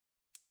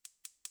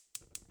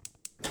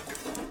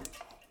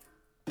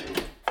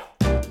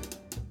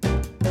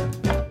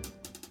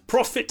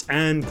Profit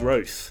and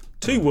growth,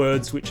 two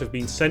words which have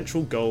been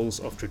central goals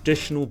of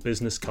traditional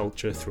business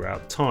culture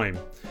throughout time.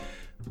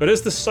 But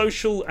as the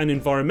social and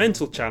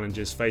environmental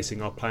challenges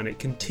facing our planet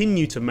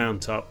continue to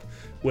mount up,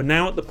 we're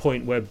now at the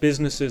point where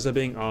businesses are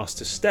being asked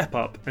to step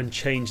up and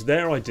change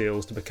their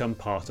ideals to become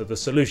part of the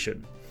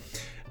solution.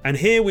 And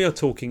here we are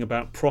talking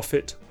about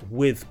profit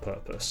with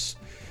purpose.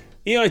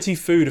 EIT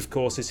Food, of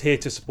course, is here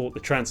to support the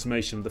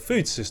transformation of the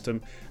food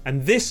system,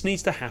 and this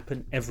needs to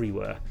happen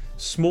everywhere.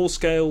 Small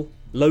scale,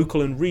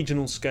 local and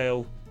regional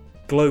scale,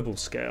 global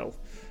scale.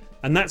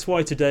 And that's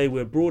why today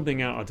we're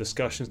broadening out our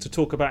discussions to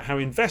talk about how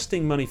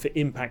investing money for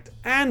impact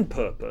and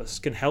purpose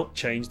can help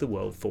change the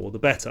world for the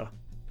better.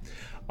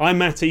 I'm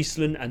Matt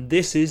Eastland, and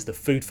this is the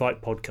Food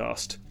Fight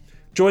Podcast.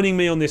 Joining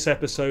me on this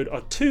episode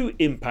are two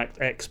impact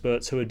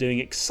experts who are doing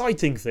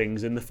exciting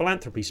things in the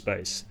philanthropy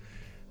space.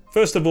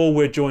 First of all,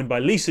 we're joined by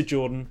Lisa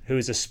Jordan, who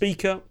is a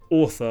speaker,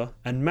 author,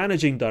 and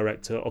managing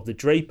director of the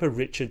Draper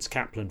Richards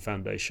Kaplan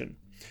Foundation.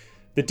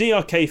 The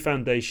DRK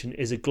Foundation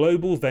is a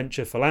global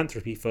venture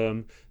philanthropy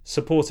firm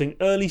supporting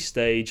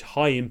early-stage,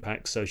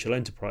 high-impact social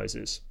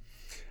enterprises.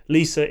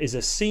 Lisa is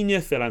a senior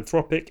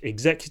philanthropic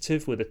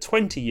executive with a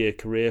 20-year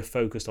career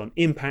focused on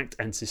impact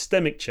and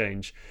systemic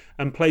change,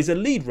 and plays a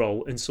lead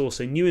role in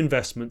sourcing new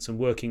investments and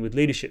working with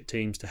leadership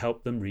teams to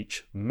help them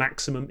reach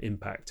maximum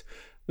impact.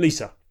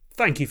 Lisa,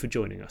 thank you for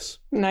joining us.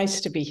 Nice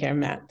to be here,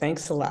 Matt.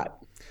 Thanks a lot.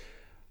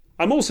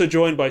 I'm also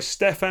joined by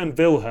Stefan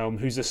Wilhelm,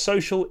 who's a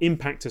Social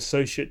Impact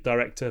Associate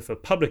Director for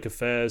Public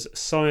Affairs,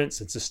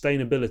 Science and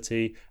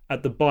Sustainability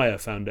at the Bayer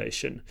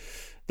Foundation.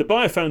 The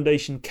Bayer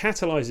Foundation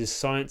catalyses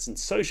science and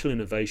social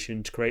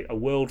innovation to create a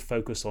world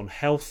focused on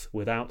health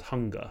without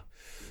hunger.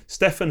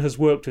 Stefan has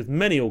worked with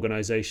many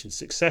organisations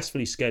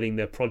successfully scaling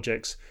their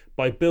projects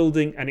by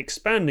building and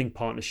expanding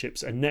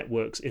partnerships and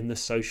networks in the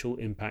social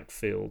impact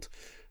field.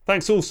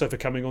 Thanks also for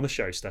coming on the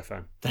show,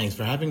 Stefan. Thanks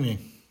for having me.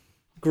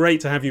 Great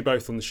to have you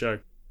both on the show.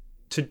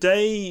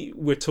 Today,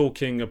 we're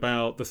talking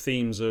about the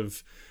themes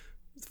of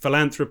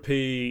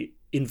philanthropy,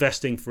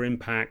 investing for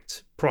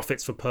impact,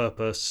 profits for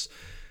purpose.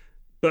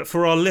 But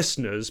for our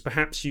listeners,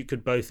 perhaps you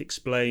could both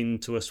explain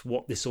to us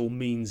what this all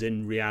means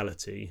in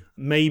reality.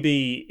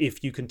 Maybe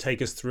if you can take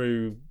us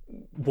through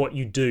what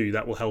you do,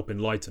 that will help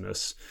enlighten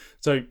us.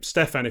 So,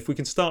 Stefan, if we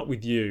can start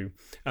with you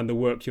and the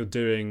work you're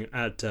doing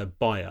at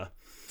Bayer.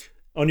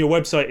 On your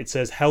website, it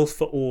says health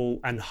for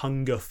all and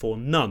hunger for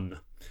none.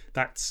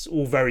 That's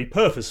all very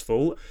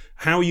purposeful.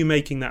 How are you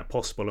making that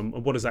possible, and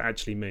what does that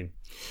actually mean?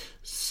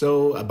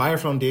 So Bayer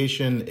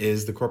Foundation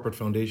is the corporate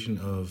foundation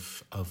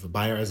of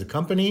Bayer as a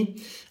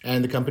company.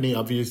 And the company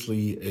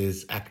obviously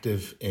is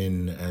active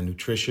in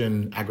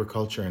nutrition,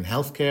 agriculture, and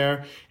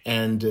healthcare.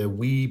 And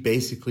we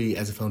basically,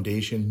 as a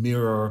foundation,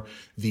 mirror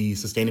the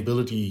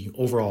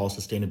overall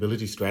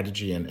sustainability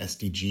strategy and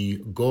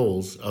SDG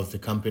goals of the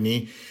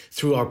company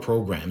through our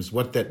programs.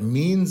 What that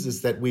means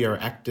is that we are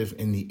active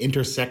in the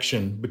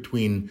intersection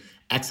between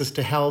access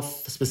to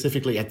health,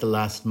 specifically at the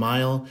last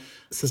mile,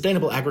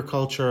 sustainable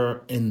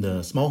agriculture in the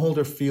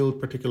smallholder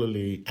field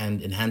particularly,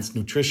 and enhanced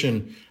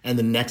nutrition, and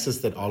the nexus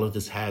that all of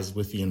this has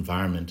with the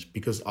environment.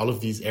 Because all of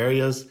these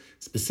areas,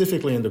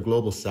 specifically in the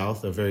global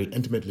south, are very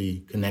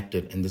intimately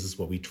connected, and this is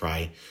what we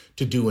try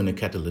to do in a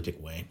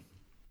catalytic way.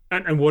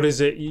 And what is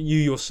it you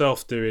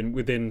yourself doing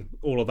within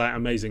all of that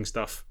amazing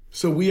stuff?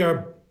 So we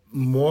are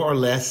more or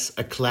less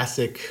a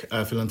classic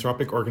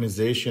philanthropic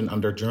organization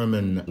under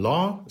German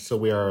law. So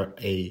we are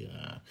a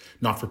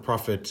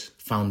not-for-profit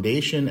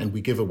foundation, and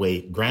we give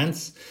away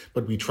grants,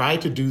 but we try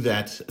to do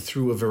that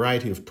through a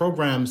variety of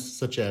programs,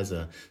 such as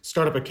a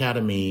startup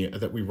academy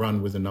that we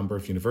run with a number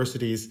of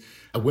universities,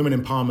 a Women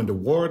Empowerment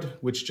Award,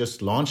 which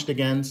just launched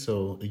again.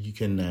 So you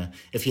can,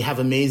 if you have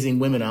amazing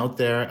women out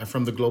there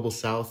from the global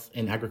south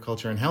in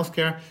agriculture and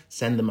healthcare,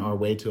 send them our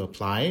way to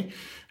apply.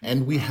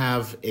 And we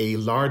have a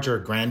larger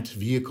grant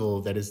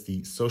vehicle that is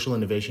the Social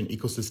Innovation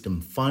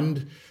Ecosystem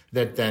Fund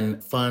that then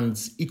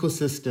funds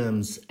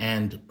ecosystems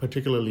and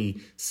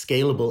particularly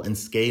scalable and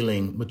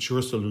scaling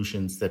mature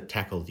solutions that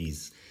tackle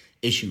these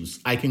issues.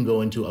 I can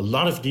go into a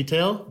lot of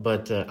detail,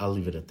 but I'll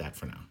leave it at that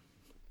for now.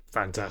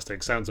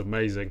 Fantastic. Sounds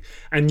amazing.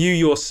 And you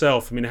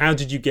yourself, how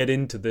did you get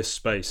into this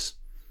space?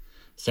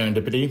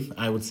 Serendipity,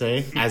 I would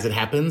say, as it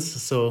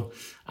happens. So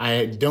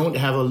I don't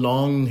have a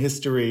long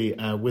history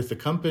with the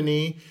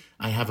company.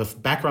 I have a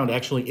background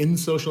actually in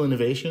social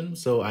innovation.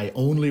 So I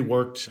only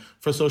worked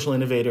for social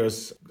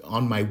innovators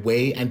on my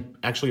way, and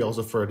actually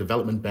also for a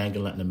development bank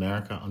in Latin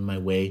America on my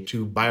way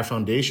to Bayer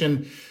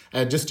Foundation.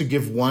 Just to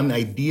give one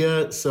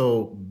idea,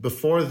 so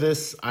before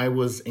this, I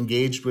was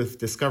engaged with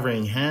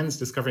Discovering Hands.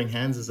 Discovering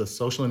Hands is a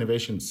social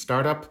innovation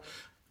startup.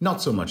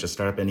 Not so much a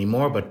startup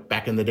anymore, but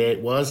back in the day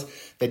it was,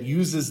 that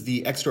uses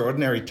the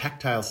extraordinary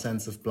tactile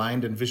sense of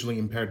blind and visually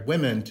impaired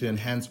women to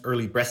enhance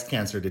early breast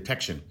cancer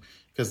detection,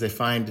 because they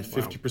find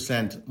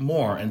 50%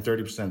 more and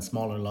 30%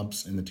 smaller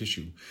lumps in the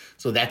tissue.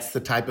 So that's the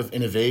type of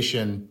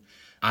innovation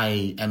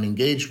I am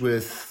engaged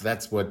with.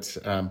 That's what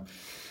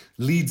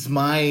leads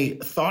my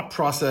thought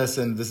process,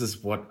 and this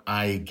is what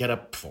I get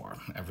up for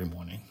every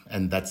morning.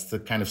 And that's the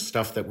kind of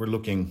stuff that we're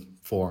looking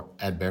for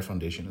at Bayer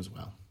Foundation as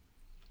well.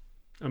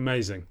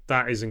 Amazing.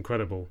 That is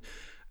incredible.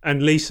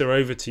 And Lisa,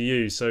 over to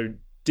you. So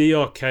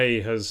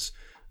DRK has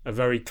a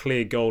very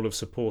clear goal of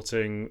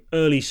supporting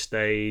early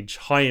stage,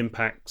 high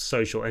impact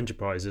social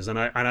enterprises. And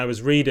I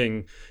was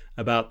reading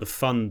about the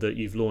fund that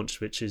you've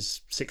launched, which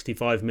is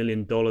 $65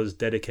 million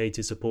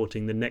dedicated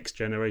supporting the next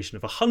generation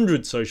of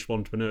 100 social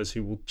entrepreneurs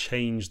who will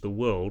change the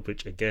world,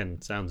 which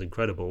again sounds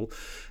incredible.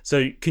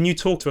 So can you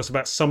talk to us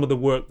about some of the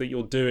work that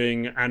you're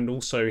doing and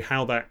also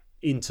how that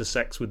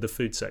intersects with the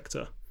food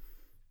sector?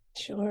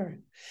 Sure.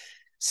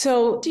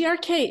 So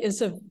DRK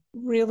is a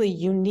really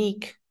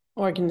unique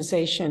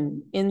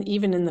organization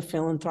even in the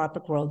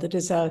philanthropic world. It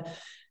is a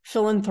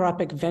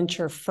philanthropic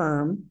venture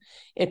firm.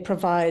 It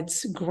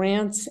provides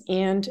grants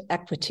and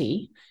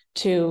equity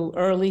to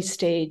early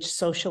stage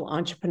social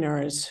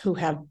entrepreneurs who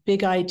have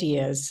big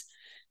ideas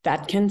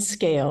that can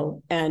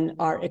scale and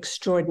are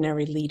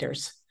extraordinary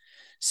leaders.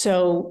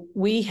 So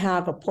we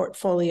have a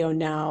portfolio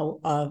now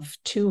of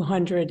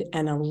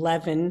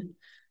 211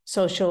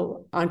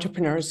 social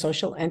entrepreneurs,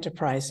 social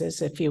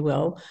enterprises, if you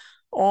will,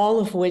 all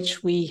of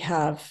which we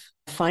have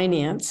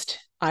financed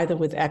either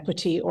with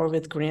equity or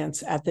with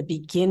grants at the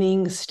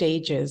beginning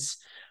stages,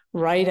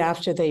 right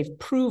after they've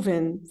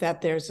proven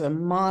that there's a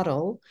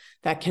model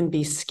that can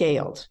be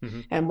scaled. Mm-hmm.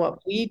 And what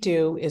we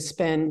do is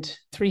spend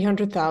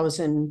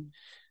 $300,000,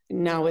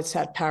 now it's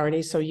at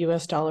parity, so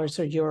US dollars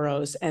or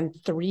euros, and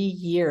 3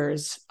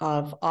 years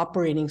of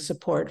operating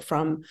support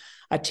from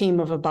a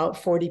team of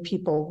about 40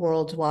 people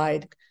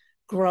worldwide,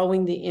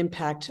 growing the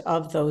impact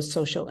of those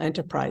social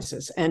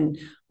enterprises. And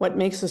what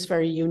makes us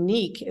very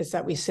unique is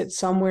that we sit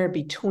somewhere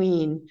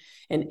between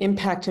an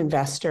impact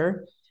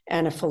investor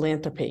and a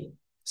philanthropy.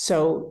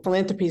 So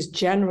philanthropies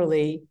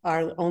generally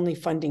are only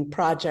funding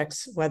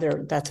projects,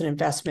 whether that's an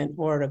investment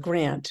or a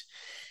grant.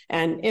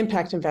 And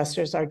impact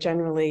investors are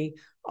generally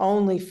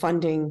only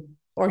funding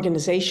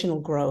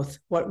organizational growth.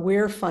 What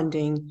we're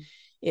funding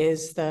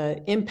is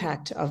the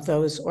impact of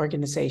those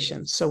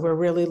organizations. So we're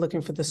really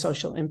looking for the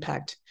social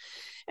impact.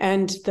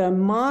 And the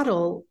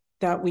model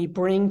that we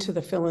bring to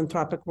the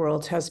philanthropic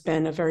world has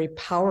been a very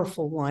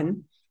powerful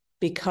one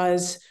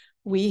because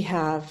we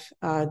have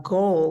a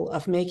goal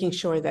of making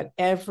sure that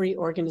every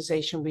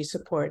organization we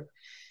support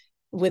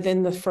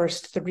within the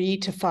first 3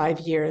 to 5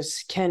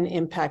 years can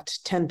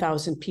impact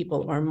 10,000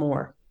 people or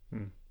more.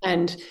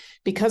 And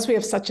because we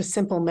have such a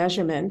simple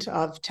measurement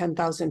of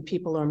 10,000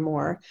 people or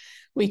more,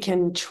 we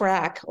can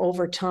track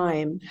over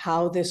time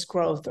how this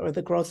growth or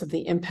the growth of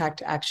the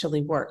impact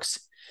actually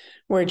works.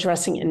 We're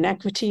addressing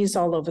inequities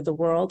all over the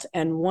world,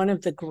 and one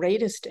of the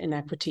greatest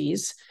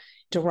inequities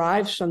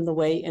derives from the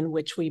way in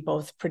which we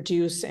both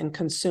produce and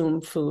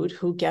consume food,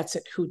 who gets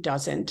it, who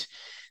doesn't.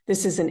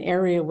 This is an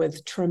area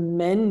with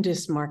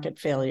tremendous market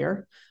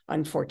failure,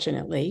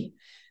 unfortunately.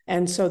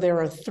 And so there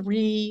are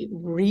 3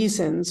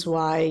 reasons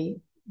why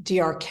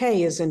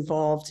DRK is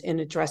involved in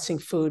addressing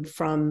food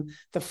from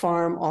the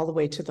farm all the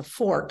way to the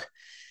fork.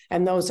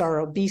 And those are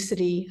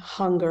obesity,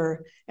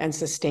 hunger, and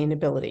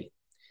sustainability.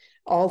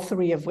 All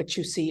 3 of which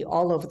you see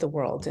all over the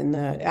world, in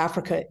the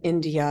Africa,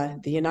 India,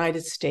 the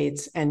United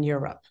States, and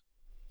Europe.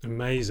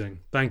 Amazing.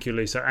 Thank you,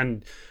 Lisa.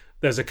 And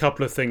there's a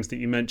couple of things that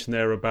you mentioned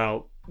there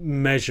about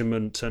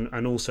measurement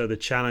and also the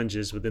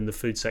challenges within the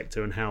food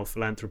sector and how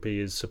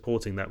philanthropy is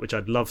supporting that, which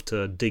I'd love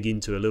to dig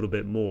into a little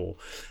bit more.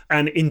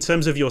 And in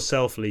terms of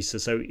yourself, Lisa,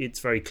 so it's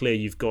very clear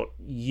you've got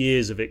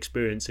years of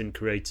experience in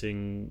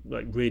creating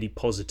like really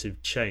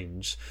positive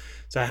change.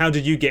 So how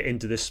did you get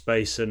into this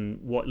space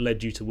and what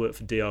led you to work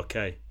for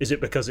DRK? Is it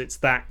because it's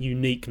that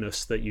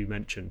uniqueness that you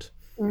mentioned?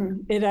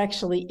 It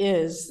actually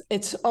is.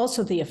 It's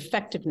also the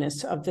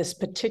effectiveness of this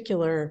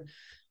particular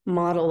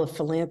model of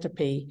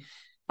philanthropy.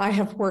 I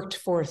have worked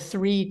for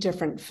 3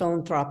 different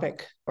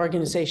philanthropic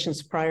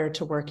organizations prior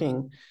to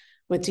working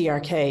with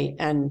DRK,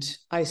 and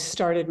I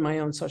started my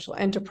own social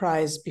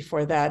enterprise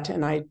before that,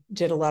 and I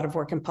did a lot of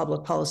work in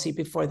public policy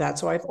before that.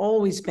 So I've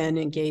always been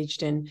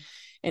engaged in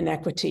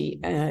equity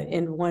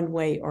in one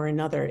way or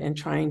another in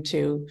trying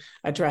to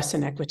address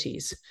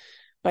inequities.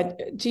 But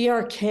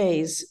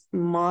DRK's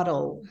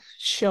model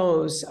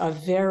shows a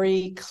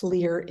very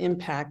clear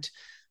impact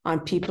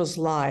on people's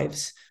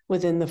lives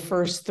within the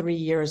first 3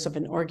 years of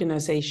an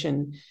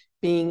organization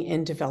being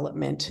in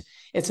development.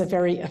 It's a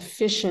very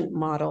efficient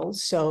model.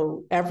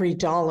 So every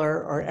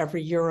dollar or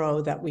every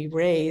euro that we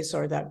raise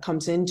or that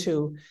comes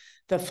into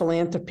the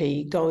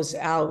philanthropy goes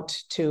out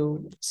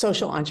to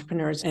social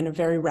entrepreneurs in a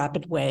very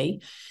rapid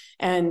way.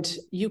 And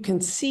you can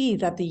see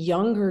that the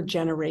younger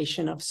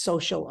generation of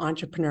social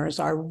entrepreneurs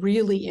are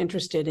really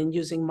interested in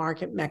using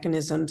market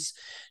mechanisms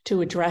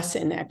to address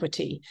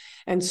inequity.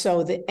 And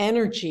so the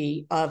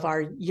energy of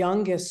our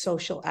youngest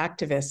social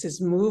activists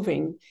is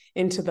moving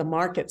into the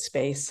market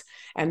space.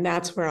 And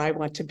that's where I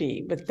want to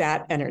be, with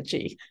that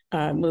energy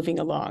moving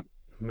along.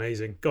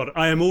 Amazing. God,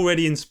 I am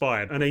already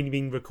inspired. I've only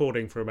been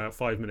recording for about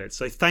 5 minutes.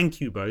 So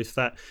thank you both.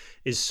 That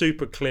is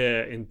super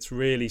clear and it's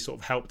really sort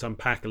of helped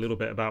unpack a little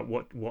bit about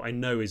what I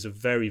know is a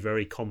very,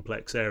 very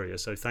complex area.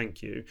 So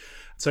thank you.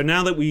 So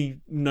now that we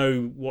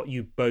know what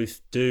you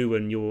both do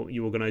and your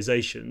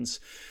organizations,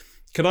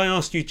 Could I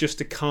ask you just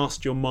to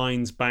cast your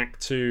minds back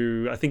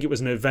to, I think it was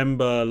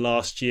November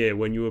last year,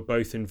 when you were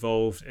both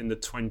involved in the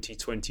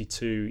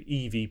 2022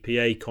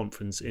 EVPA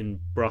conference in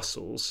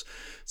Brussels.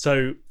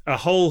 So a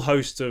whole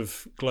host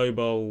of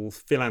global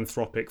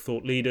philanthropic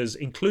thought leaders,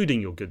 including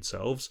your good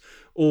selves,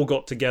 all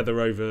got together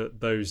over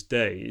those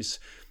days.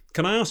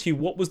 Can I ask you,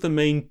 what was the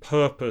main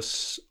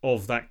purpose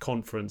of that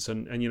conference,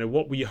 and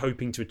what were you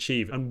hoping to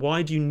achieve, and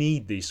why do you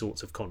need these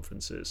sorts of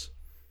conferences?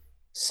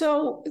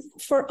 So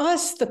for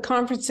us, the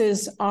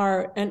conferences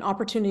are an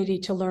opportunity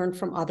to learn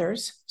from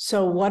others.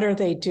 So what are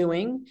they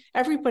doing?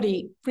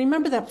 Everybody,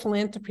 remember that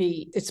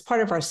philanthropy, it's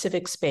part of our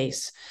civic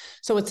space.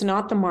 So it's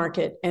not the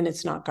market and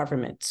it's not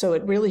government. So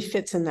it really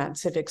fits in that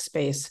civic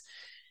space.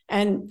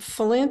 And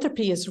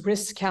philanthropy is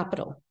risk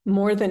capital.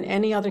 More than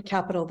any other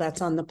capital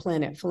that's on the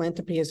planet,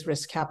 philanthropy is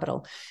risk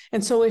capital.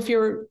 And so if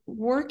you're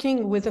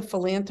working with a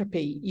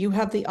philanthropy, you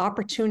have the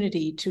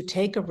opportunity to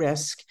take a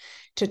risk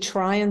to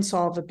try and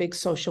solve a big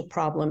social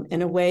problem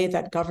in a way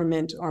that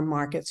government or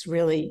markets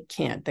really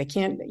can't. They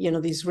can't,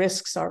 these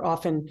risks are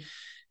often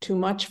too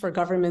much for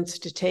governments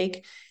to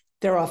take.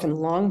 They're often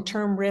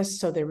long-term risks,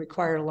 so they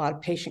require a lot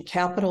of patient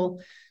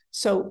capital.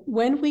 So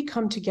when we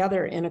come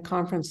together in a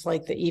conference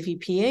like the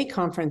EVPA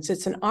conference,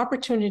 it's an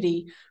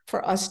opportunity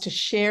for us to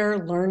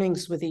share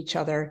learnings with each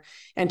other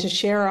and to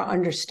share our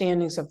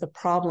understandings of the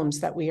problems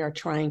that we are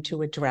trying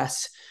to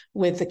address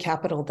with the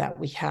capital that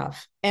we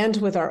have and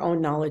with our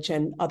own knowledge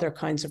and other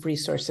kinds of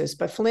resources.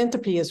 But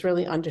philanthropy is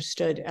really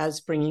understood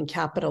as bringing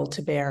capital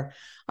to bear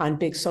on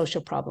big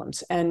social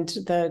problems. And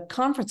the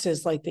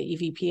conferences like the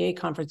EVPA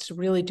conference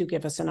really do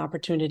give us an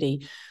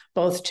opportunity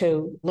both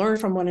to learn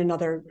from one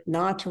another,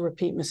 not to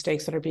repeat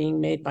mistakes that are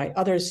being made by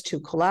others, to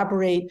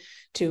collaborate,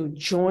 to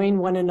join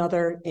one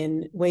another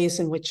in ways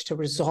in which to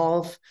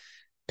resolve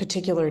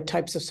particular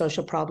types of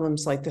social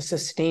problems, like the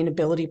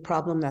sustainability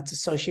problem that's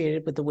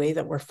associated with the way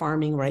that we're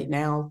farming right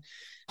now,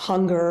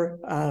 hunger,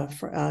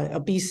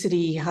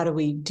 obesity, how do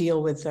we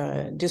deal with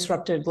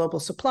disrupted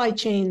global supply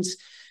chains,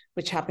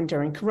 which happened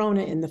during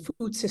Corona in the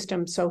food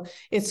system. So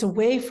it's a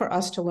way for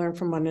us to learn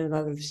from one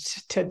another,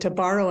 to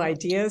borrow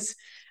ideas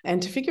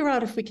and to figure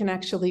out if we can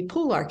actually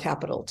pool our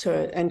capital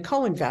and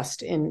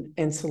co-invest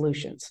in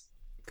solutions.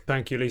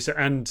 Thank you, Lisa.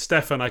 And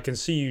Stefan, I can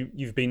see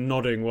you've been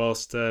nodding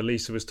whilst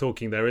Lisa was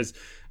talking there.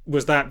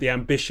 Was that the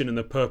ambition and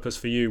the purpose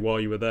for you while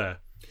you were there?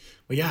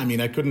 Well, yeah, I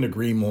mean, I couldn't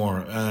agree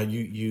more.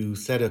 You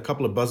said a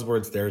couple of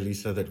buzzwords there,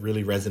 Lisa, that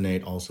really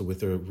resonate also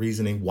with the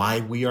reasoning why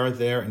we are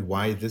there and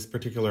why this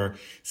particular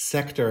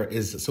sector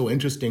is so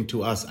interesting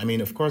to us. I mean,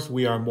 of course,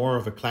 we are more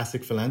of a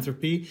classic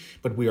philanthropy,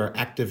 but we are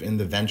active in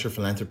the venture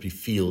philanthropy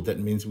field. That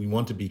means we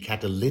want to be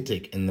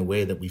catalytic in the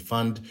way that we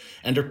fund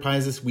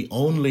enterprises. We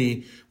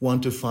only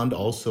want to fund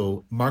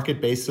also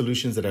market-based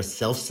solutions that are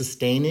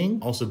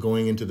self-sustaining, also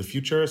going into the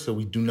future. So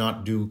we do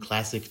not do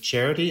classic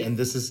charity. And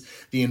this is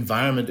the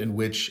environment in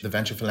which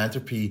the venture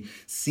philanthropy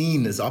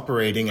scene is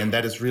operating. And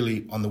that is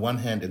really, on the one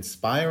hand,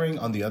 inspiring.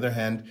 On the other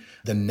hand,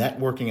 the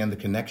networking and the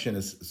connection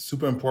is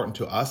super important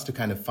to us to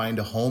kind of find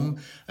a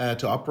home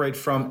to operate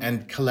from.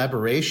 And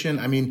collaboration,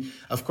 I mean,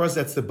 of course,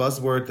 that's the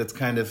buzzword that's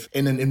kind of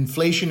in an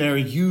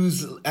inflationary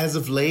use as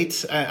of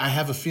late. I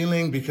have a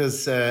feeling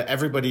because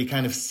everybody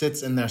kind of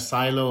sits in their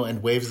silo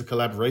and waves the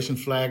collaboration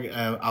flag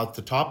out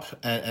the top,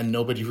 and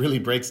nobody really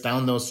breaks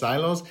down those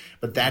silos.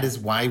 But that is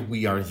why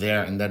we are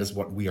there, and that is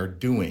what we are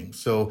doing.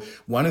 So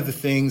one of the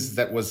things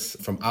that was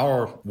from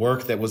our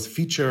work that was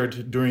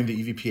featured during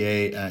the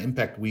EVPA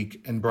Impact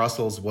Week in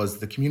Brussels was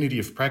the community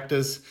of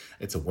practice.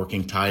 It's a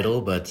working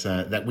title, but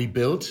that we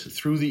built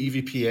through the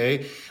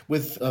EVPA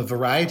with a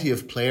variety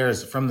of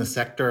players from the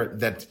sector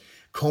that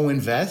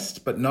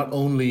co-invest, but not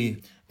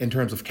only in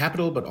terms of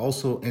capital, but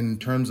also in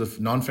terms of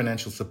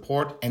non-financial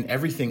support and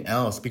everything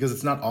else, because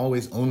it's not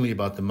always only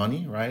about the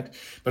money, right?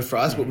 But for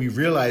us, what we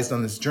realized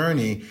on this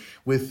journey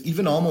with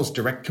even almost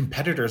direct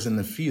competitors in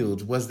the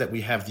field was that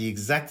we have the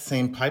exact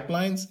same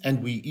pipelines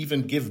and we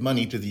even give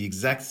money to the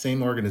exact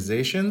same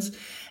organizations.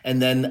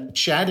 And then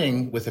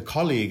chatting with a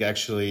colleague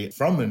actually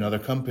from another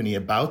company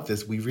about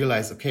this, we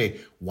realized,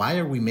 okay, why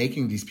are we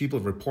making these people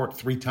report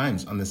 3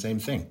 times on the same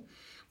thing?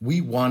 We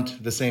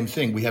want the same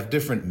thing. We have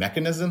different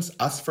mechanisms.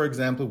 Us, for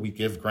example, we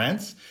give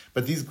grants,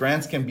 but these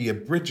grants can be a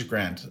bridge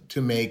grant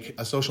to make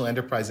a social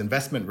enterprise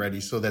investment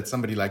ready so that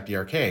somebody like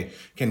DRK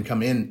can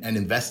come in and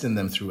invest in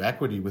them through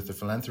equity with the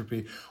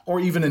philanthropy, or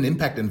even an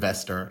impact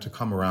investor to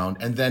come around.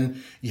 And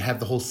then you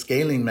have the whole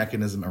scaling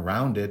mechanism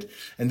around it.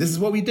 And this is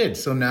what we did.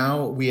 So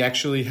now we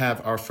actually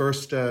have our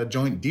first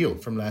joint deal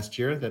from last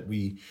year that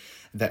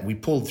we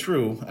pulled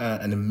through,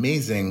 an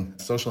amazing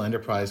social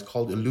enterprise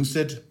called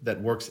Elucid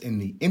that works in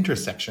the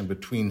intersection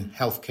between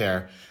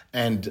healthcare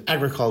and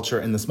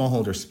agriculture in the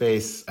smallholder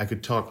space. I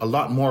could talk a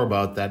lot more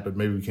about that, but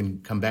maybe we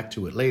can come back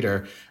to it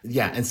later.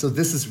 Yeah, and so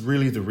this is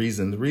really the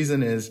reason. The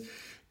reason is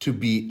to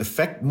be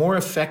more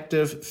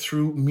effective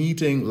through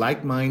meeting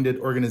like-minded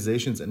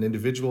organizations and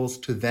individuals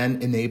to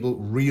then enable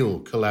real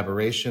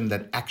collaboration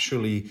that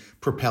actually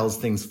propels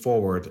things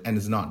forward and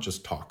is not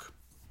just talk.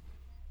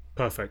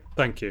 Perfect.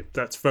 Thank you.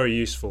 That's very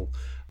useful.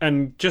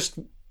 And just,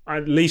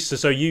 Lisa,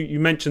 so you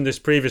mentioned this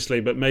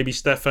previously, but maybe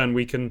Stefan,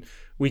 we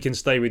can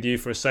stay with you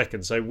for a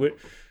second. So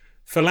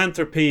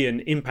philanthropy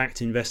and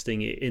impact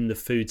investing in the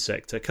food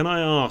sector. Can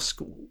I ask,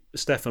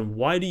 Stefan,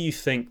 why do you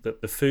think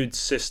that the food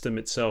system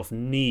itself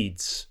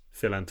needs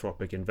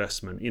philanthropic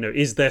investment?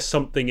 Is there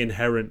something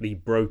inherently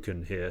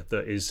broken here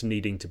that is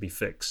needing to be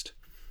fixed?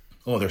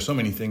 Oh, there's so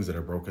many things that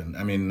are broken.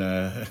 I mean,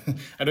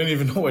 I don't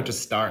even know where to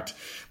start.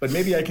 But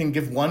maybe I can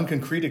give one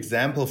concrete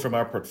example from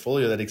our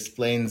portfolio that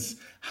explains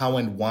how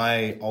and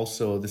why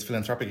also this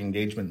philanthropic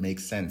engagement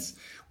makes sense.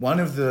 One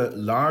of the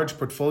large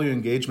portfolio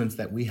engagements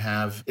that we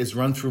have is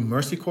run through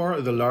Mercy Corps,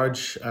 the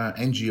large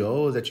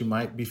NGO that you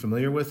might be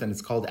familiar with, and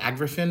it's called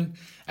AgriFin.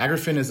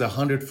 AgriFin is a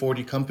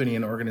 140 company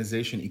and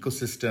organization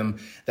ecosystem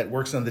that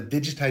works on the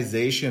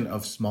digitization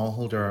of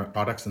smallholder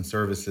products and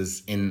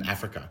services in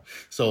Africa.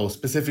 So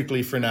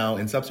specifically for now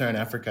in Sub-Saharan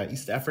Africa,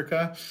 East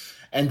Africa.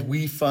 And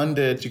we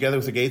funded, together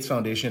with the Gates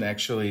Foundation,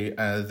 actually,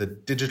 the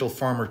Digital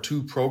Farmer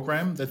 2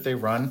 program that they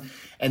run.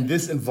 And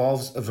this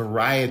involves a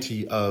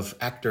variety of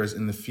actors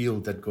in the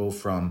field that go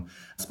from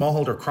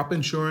smallholder crop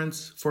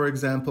insurance, for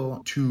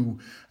example, to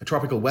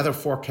tropical weather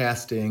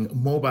forecasting,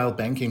 mobile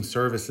banking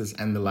services,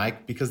 and the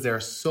like, because there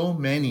are so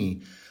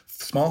many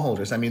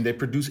smallholders. I mean, they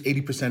produce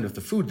 80% of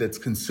the food that's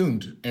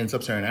consumed in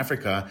Sub-Saharan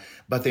Africa,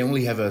 but they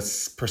only have a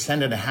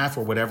 1.5%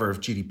 or whatever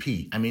of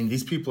GDP. I mean,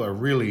 these people are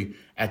really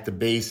at the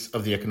base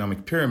of the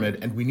economic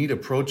pyramid, and we need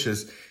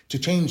approaches to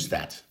change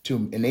that,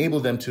 to enable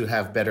them to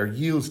have better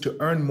yields, to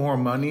earn more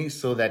money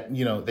so that,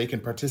 they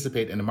can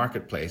participate in the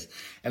marketplace.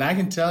 And I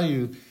can tell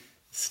you,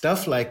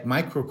 stuff like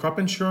micro crop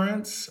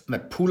insurance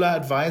that Pula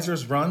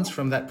Advisors runs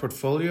from that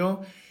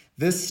portfolio,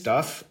 this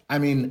stuff, I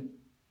mean,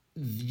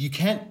 you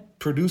can't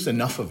produce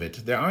enough of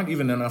it. There aren't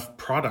even enough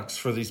products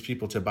for these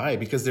people to buy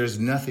because there's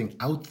nothing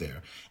out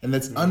there. And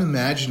that's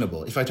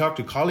unimaginable. If I talk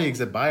to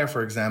colleagues at Bayer,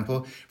 for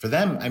example, for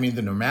them, I mean,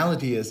 the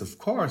normality is, of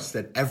course,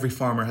 that every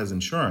farmer has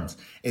insurance.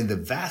 In the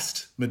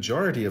vast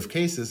majority of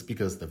cases,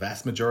 because the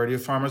vast majority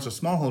of farmers are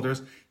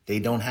smallholders, they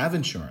don't have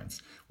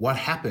insurance. What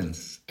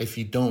happens if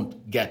you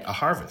don't get a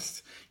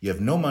harvest? You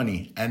have no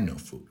money and no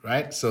food,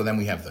 right? So then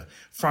we have the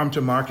farm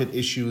to market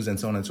issues and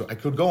so on and so on. I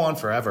could go on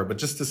forever, but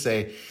just to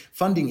say,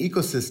 funding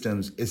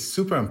ecosystems is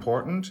super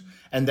important.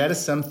 And that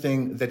is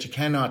something that you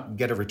cannot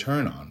get a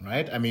return on,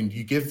 right? I mean,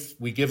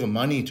 we give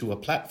money to a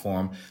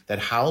platform that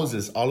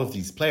houses all of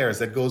these players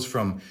that goes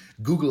from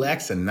Google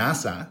X and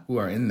NASA, who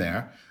are in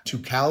there, to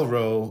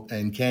Calro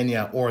in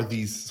Kenya, or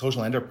these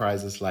social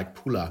enterprises like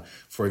Pula,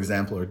 for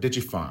example, or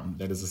Digifarm,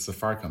 that is a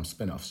Safaricom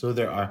spinoff. So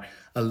there are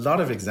a lot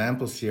of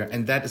examples here,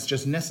 and that is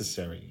just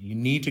necessary. You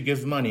need to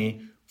give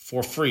money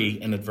for free,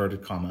 in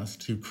inverted commas,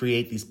 to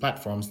create these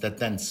platforms that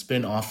then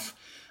spin off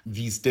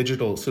these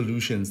digital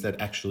solutions that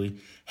actually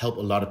help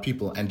a lot of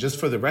people. And just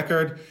for the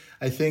record,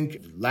 I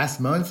think last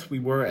month we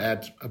were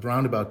at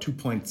around about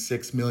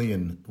 2.6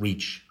 million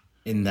reach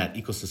in that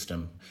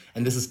ecosystem.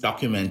 And this is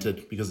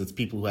documented because it's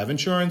people who have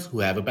insurance, who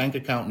have a bank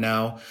account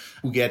now,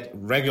 who get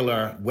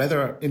regular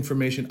weather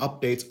information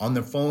updates on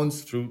their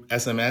phones through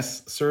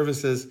SMS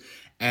services,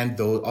 and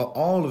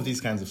all of these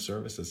kinds of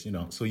services,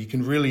 so you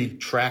can really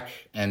track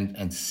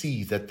and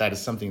see that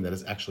is something that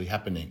is actually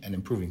happening and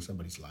improving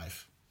somebody's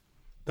life.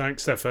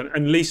 Thanks, Stefan.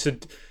 And Lisa,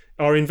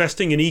 are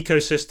investing in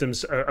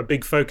ecosystems a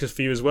big focus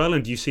for you as well?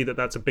 And do you see that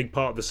that's a big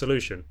part of the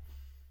solution?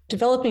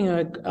 Developing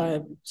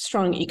a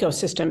strong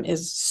ecosystem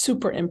is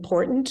super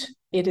important.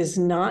 It is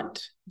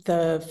not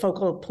the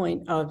focal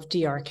point of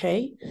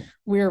DRK.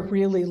 We're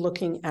really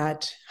looking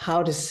at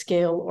how to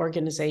scale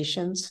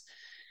organizations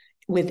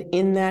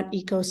within that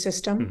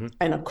ecosystem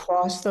and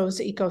across those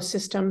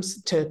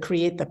ecosystems to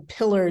create the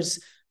pillars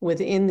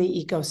within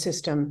the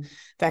ecosystem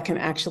that can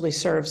actually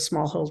serve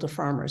smallholder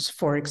farmers,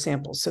 for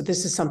example. So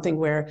this is something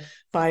where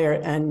Bayer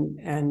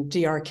and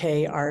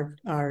DRK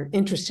are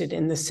interested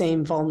in the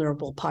same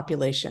vulnerable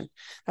population.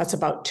 That's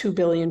about 2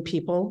 billion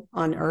people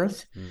on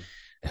Earth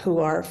who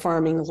are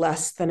farming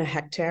less than a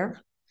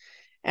hectare.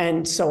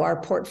 And so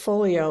our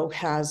portfolio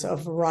has a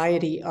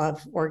variety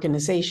of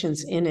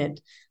organizations in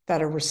it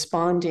that are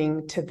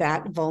responding to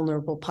that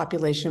vulnerable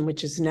population,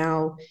 which is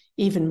now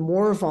even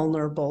more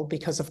vulnerable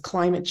because of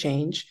climate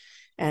change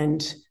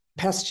and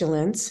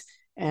pestilence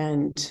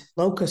and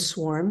locust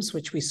swarms,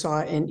 which we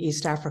saw in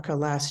East Africa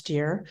last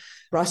year,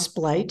 rust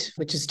blight,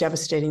 which is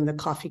devastating the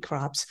coffee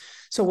crops.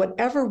 So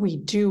whatever we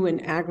do in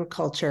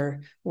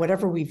agriculture,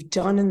 whatever we've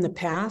done in the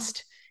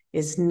past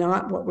is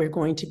not what we're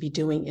going to be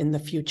doing in the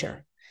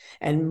future.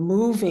 And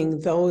moving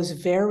those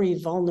very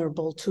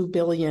vulnerable 2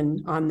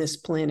 billion on this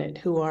planet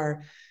who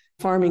are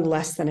farming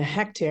less than a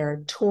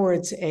hectare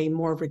towards a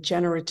more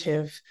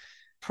regenerative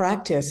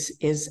practice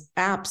is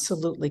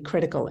absolutely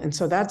critical. And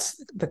so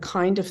that's the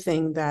kind of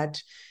thing that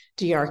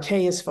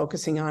DRK is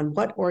focusing on.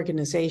 What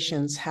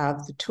organizations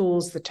have the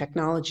tools, the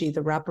technology,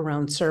 the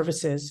wraparound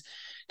services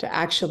to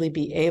actually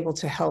be able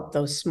to help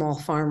those small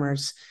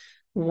farmers,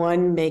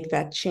 one, make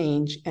that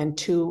change, and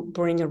two,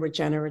 bring a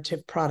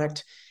regenerative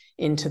product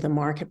into the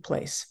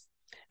marketplace.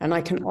 And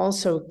I can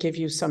also give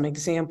you some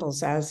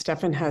examples, as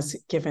Stefan has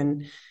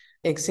given.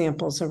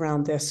 examples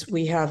around this.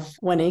 We have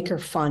 1 Acre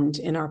Fund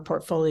in our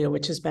portfolio,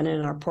 which has been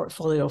in our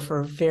portfolio for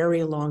a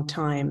very long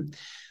time,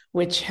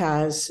 which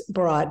has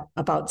brought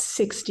about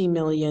 60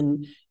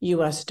 million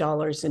US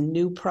dollars in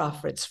new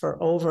profits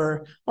for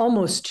over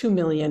almost 2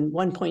 million,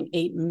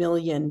 1.8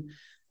 million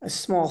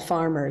small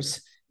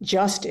farmers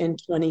just in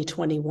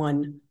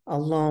 2021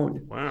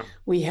 alone. Wow.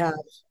 We have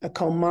a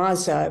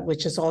Komaza,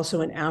 which is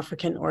also an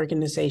African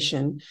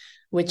organization,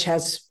 which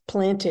has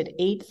planted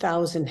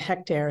 8,000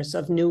 hectares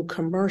of new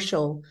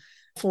commercial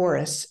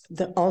forests,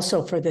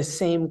 also for the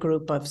same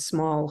group of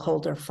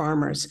smallholder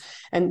farmers.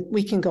 And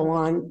we can go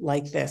on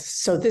like this.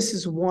 So this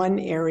is one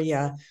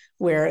area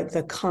where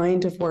the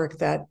kind of work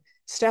that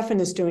Stefan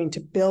is doing to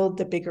build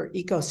the bigger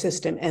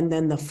ecosystem, and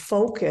then the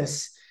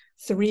focus,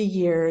 3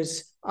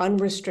 years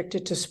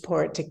unrestricted to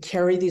support to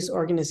carry these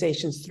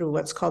organizations through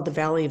what's called the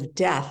Valley of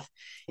Death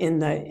in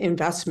the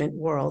investment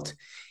world,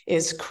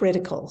 is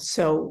critical.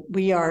 So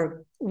we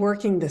are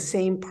working the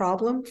same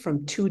problem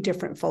from 2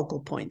 different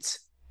focal points.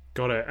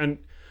 Got it. And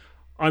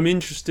I'm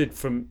interested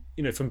from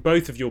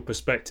both of your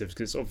perspectives,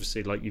 because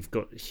obviously you've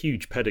got a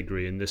huge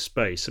pedigree in this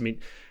space. I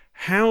mean,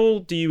 how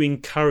do you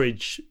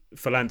encourage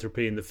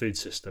philanthropy in the food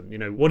system?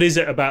 What is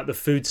it about the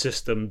food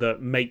system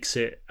that makes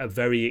it a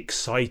very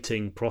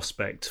exciting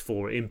prospect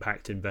for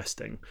impact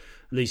investing?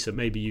 Lisa,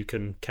 maybe you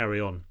can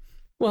carry on.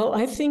 Well,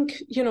 I think,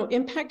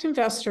 impact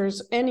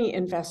investors, any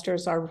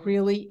investors, are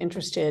really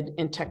interested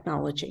in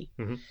technology.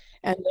 Mm-hmm.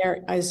 And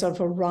there is a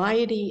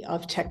variety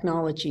of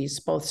technologies,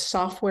 both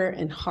software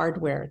and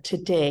hardware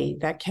today,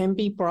 that can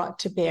be brought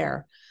to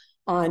bear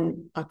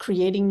on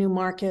creating new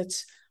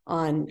markets,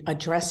 on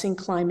addressing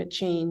climate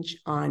change,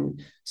 on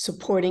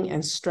supporting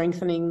and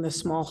strengthening the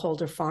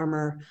smallholder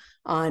farmer,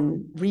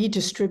 on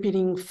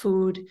redistributing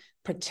food,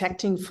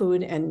 protecting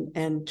food,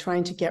 and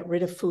trying to get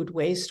rid of food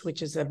waste,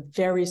 which is a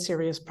very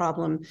serious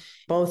problem,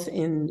 both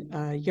in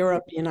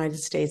Europe, the United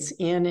States,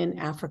 and in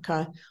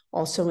Africa,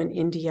 also in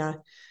India.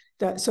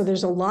 So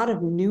there's a lot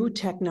of new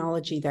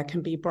technology that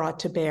can be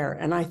brought to bear.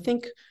 And I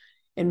think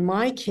in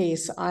my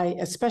case,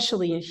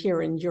 especially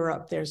here in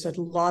Europe, there's a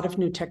lot of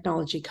new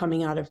technology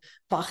coming out of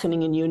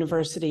Wageningen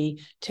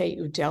University,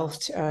 TU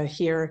Delft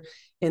here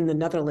in the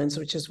Netherlands,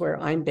 which is where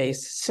I'm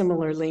based.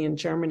 Similarly, in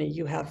Germany,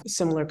 you have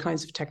similar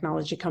kinds of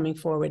technology coming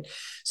forward.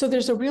 So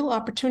there's a real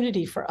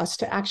opportunity for us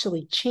to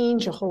actually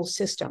change a whole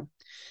system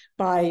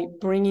by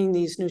bringing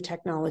these new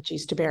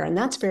technologies to bear. And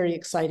that's very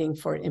exciting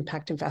for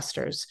impact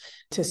investors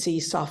to see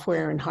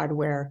software and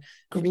hardware,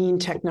 green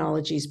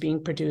technologies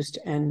being produced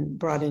and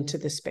brought into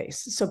the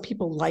space. So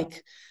people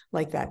like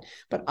that.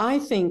 But I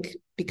think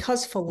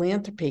because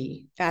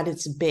philanthropy at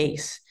its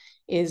base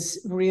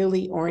is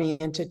really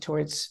oriented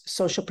towards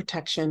social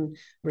protection,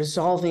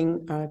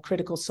 resolving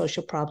critical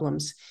social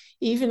problems,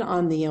 even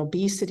on the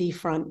obesity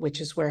front,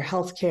 which is where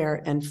healthcare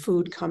and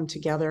food come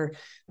together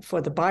for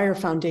the Bayer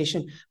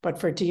Foundation. But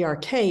for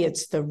DRK,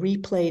 it's the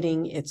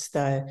replating,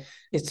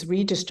 it's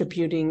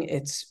redistributing,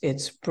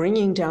 it's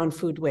bringing down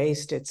food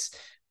waste, it's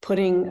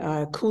putting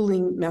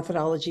cooling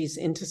methodologies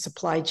into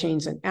supply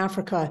chains in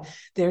Africa.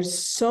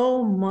 There's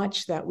so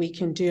much that we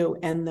can do,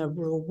 and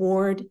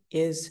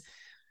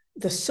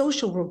the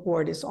social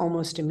reward is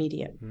almost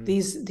immediate.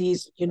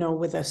 These,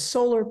 with a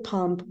solar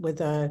pump,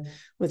 with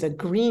a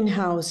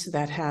greenhouse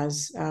that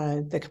has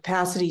the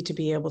capacity to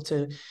be able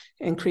to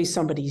increase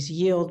somebody's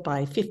yield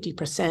by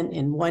 50%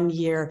 in 1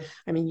 year.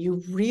 I mean,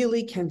 you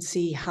really can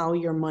see how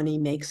your money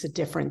makes a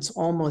difference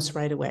almost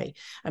right away.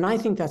 And I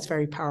think that's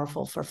very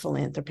powerful for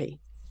philanthropy.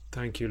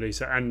 Thank you,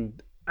 Lisa.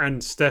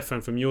 And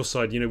Stefan, from your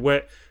side,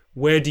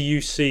 where do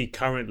you see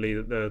currently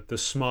that the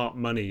smart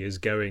money is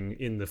going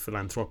in the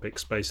philanthropic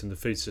space in the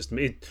food system?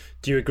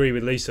 Do you agree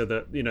with Lisa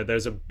that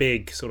there's a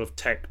big sort of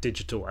tech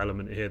digital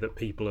element here that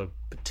people are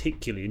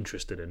particularly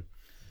interested in?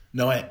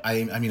 No,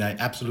 I mean I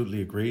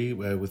absolutely agree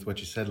with what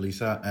you said,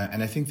 Lisa,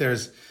 and I think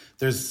there's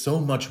so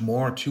much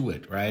more to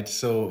it, right?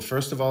 So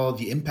first of all,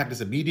 the impact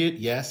is immediate.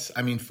 Yes,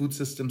 I mean food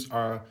systems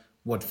are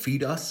what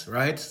feed us,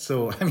 right?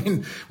 So, I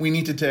mean, we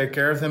need to take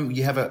care of them.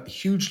 You have a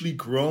hugely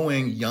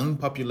growing young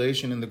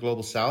population in the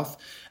global south,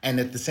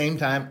 and at the same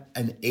time,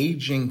 an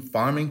aging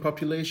farming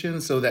population.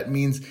 So that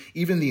means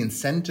even the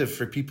incentive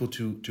for people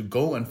to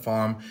go and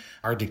farm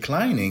are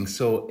declining.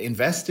 So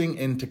investing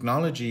in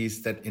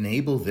technologies that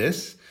enable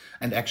this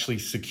and actually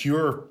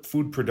secure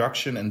food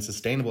production and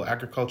sustainable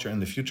agriculture in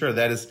the future,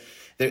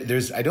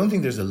 I don't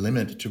think there's a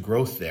limit to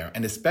growth there.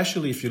 And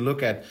especially if you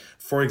look at,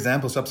 for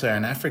example,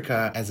 sub-Saharan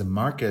Africa as a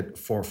market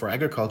for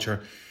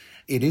agriculture,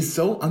 it is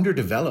so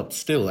underdeveloped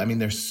still. I mean,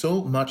 there's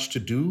so much to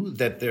do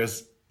that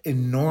there's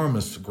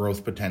enormous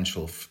growth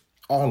potential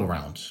all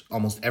around,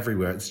 almost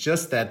everywhere. It's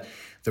just that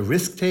the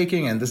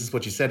risk-taking, and this is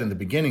what you said in the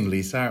beginning,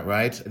 Lisa,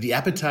 right? The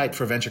appetite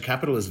for venture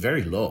capital is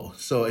very low.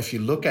 So if you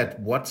look at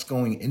what's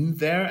going in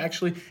there,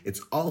 actually,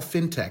 it's all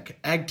fintech.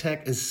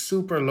 Ag-tech is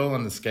super low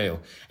on the scale.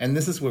 And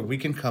this is where we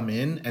can come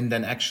in and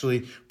then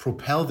actually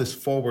propel this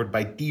forward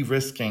by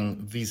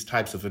de-risking these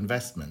types of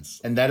investments.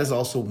 And that is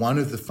also one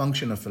of the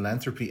function of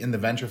philanthropy in the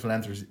venture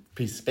philanthropy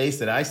philanthropy space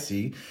that I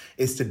see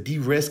is to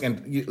de-risk.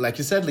 And like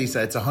you said,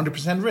 Lisa, it's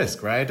 100%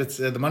 risk, right? It's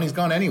the money's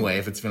gone anyway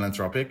if it's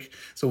philanthropic.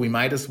 So we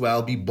might as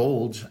well be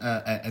bold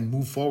and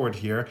move forward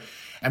here.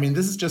 I mean,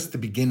 this is just the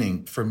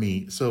beginning for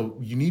me. So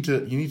you need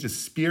to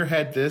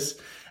spearhead this.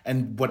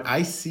 And what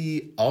I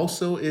see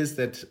also is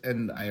that,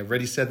 and I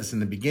already said this in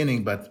the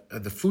beginning, but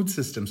the food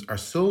systems are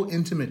so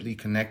intimately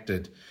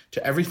connected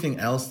to everything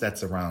else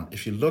that's around.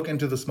 If you look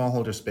into the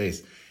smallholder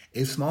space,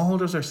 if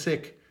smallholders are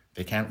sick,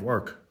 they can't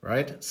work,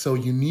 right? So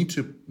you need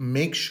to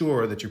make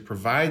sure that you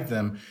provide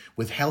them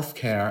with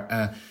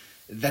healthcare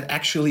that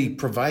actually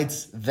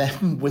provides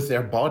them with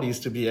their bodies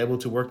to be able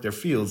to work their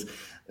fields.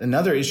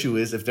 Another issue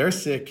is if they're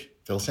sick,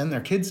 they'll send their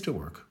kids to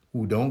work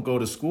who don't go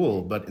to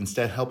school, but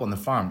instead help on the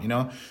farm,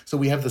 So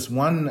we have this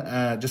one,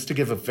 just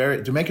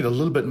to make it a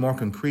little bit more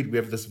concrete, we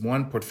have this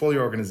one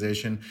portfolio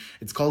organization.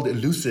 It's called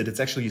Elucid. It's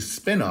actually a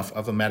spin-off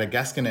of a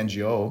Madagascan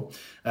NGO,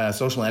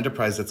 social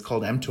enterprise that's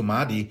called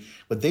Mtomadi.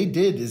 What they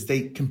did is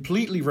they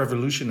completely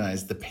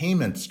revolutionized the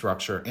payment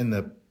structure in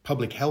the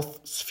public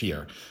health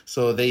sphere.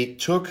 So they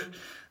took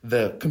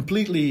the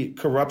completely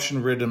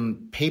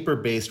corruption-ridden,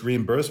 paper-based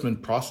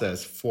reimbursement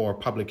process for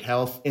public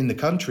health in the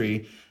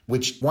country,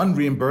 which one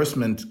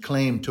reimbursement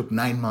claim took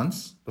 9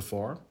 months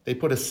before. They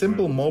put a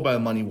simple mobile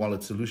money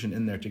wallet solution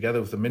in there together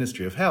with the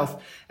Ministry of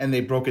Health, and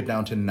they broke it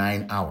down to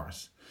 9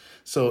 hours.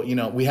 So,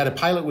 we had a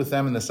pilot with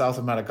them in the south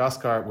of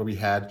Madagascar where we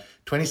had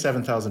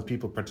 27,000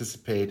 people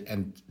participate,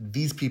 and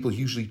these people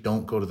usually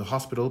don't go to the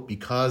hospital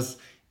because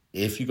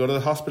if you go to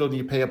the hospital and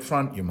you pay up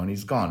front, your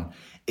money's gone.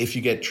 If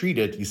you get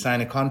treated, you sign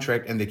a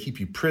contract and they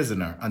keep you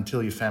prisoner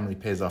until your family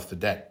pays off the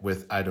debt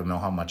with I don't know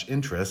how much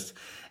interest.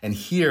 And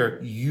here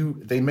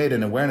they made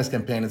an awareness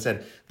campaign and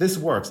said, this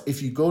works.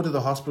 If you go to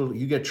the hospital,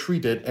 you get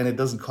treated and it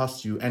doesn't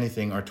cost you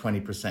anything or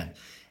 20%.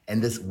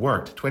 And this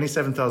worked.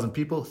 27,000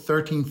 people,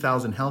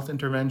 13,000 health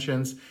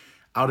interventions.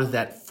 Out of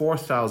that,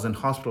 4,000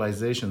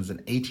 hospitalizations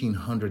and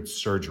 1,800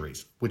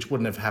 surgeries, which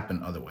wouldn't have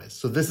happened otherwise.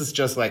 So this is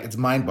just it's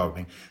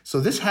mind-boggling. So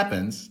this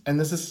happens, and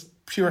this is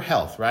pure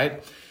health,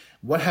 right?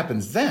 What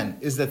happens then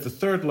is that the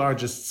third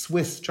largest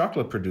Swiss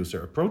chocolate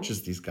producer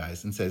approaches these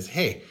guys and says,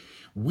 hey,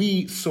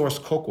 we source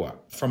cocoa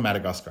from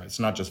Madagascar. It's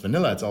not just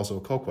vanilla, it's also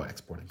a cocoa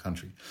exporting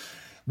country.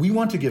 We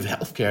want to give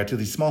healthcare to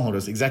these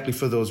smallholders exactly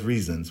for those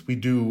reasons. We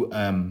do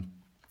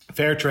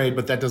fair trade,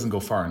 but that doesn't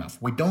go far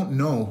enough. We don't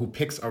know who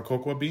picks our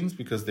cocoa beans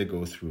because they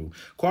go through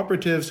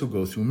cooperatives, who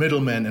go through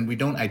middlemen, and we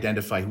don't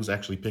identify who's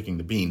actually picking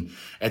the bean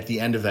at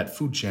the end of that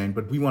food chain.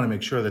 But we want to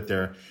make sure that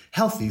they're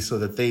healthy so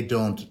that they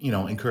don't,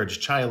 encourage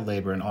child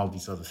labor and all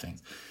these other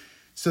things.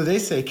 So they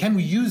say, can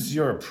we use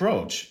your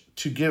approach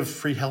to give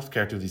free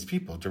healthcare to these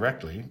people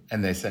directly?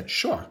 And they said,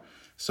 sure.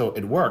 So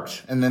it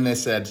worked. And then they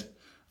said,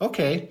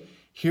 okay,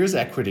 here's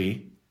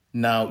equity.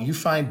 Now you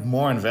find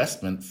more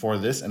investment for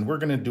this, and we're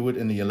going to do it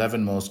in the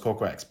 11 most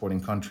cocoa exporting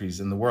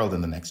countries in the world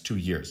in the next 2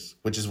 years,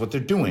 which is what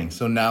they're doing.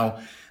 So now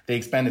they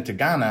expanded to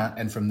Ghana,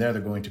 and from there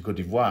they're going to Cote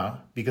d'Ivoire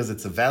because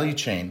it's a value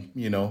chain,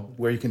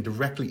 where you can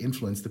directly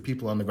influence the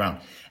people on the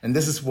ground. And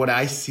this is what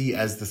I see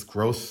as this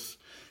growth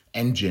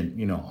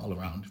engine, all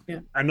around. Yeah.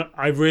 And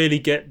I really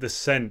get the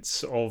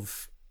sense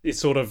of it's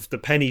sort of the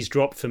pennies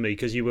dropped for me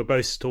because you were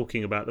both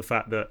talking about the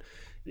fact that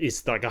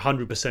it's like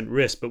 100%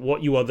 risk, but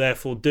what you are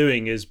therefore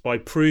doing is by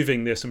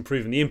proving this and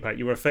proving the impact,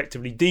 you are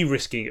effectively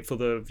de-risking it for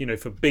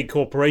for big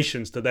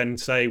corporations to then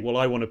say, well,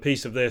 I want a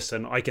piece of this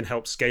and I can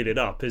help scale it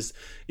up. Is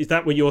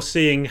that what you're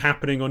seeing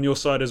happening on your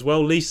side as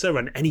well, Lisa?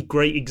 And any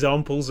great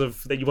examples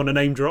of that you want to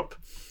name drop?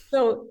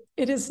 So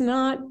it is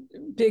not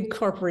big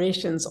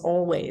corporations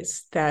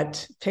always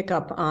that pick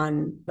up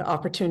on the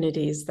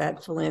opportunities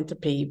that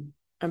philanthropy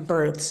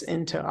births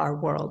into our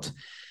world.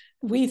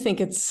 We think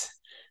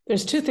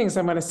there's two things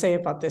I want to say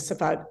about this,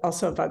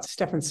 about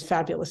Stefan's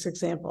fabulous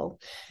example.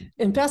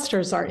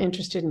 Investors are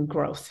interested in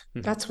growth.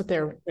 That's what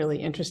they're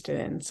really interested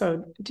in.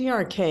 So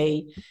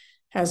DRK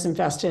has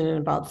invested in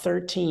about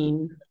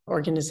 13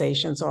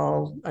 organizations,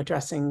 all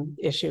addressing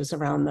issues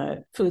around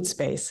the food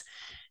space.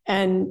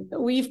 And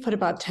we've put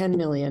about 10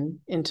 million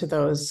into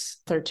those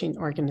 13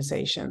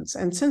 organizations.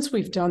 And since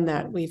we've done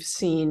that, we've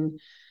seen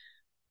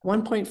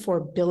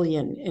 1.4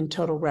 billion in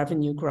total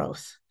revenue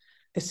growth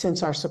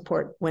since our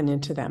support went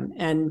into them.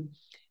 And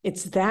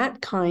it's that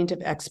kind of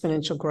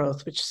exponential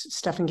growth, which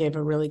Stefan gave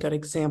a really good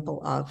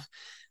example of,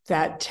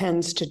 that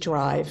tends to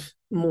drive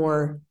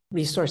more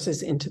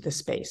resources into the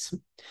space.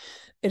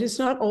 It is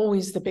not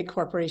always the big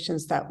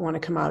corporations that want to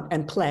come out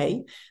and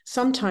play.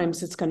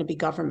 Sometimes it's going to be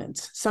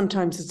governments.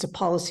 Sometimes it's a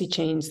policy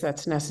change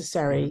that's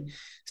necessary.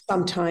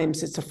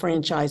 Sometimes it's a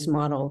franchise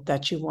model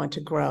that you want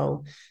to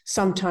grow.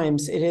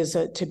 Sometimes it is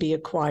to be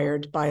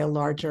acquired by a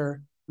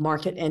larger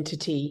market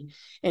entity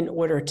in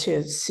order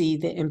to see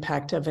the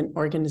impact of an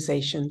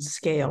organization's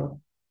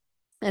scale.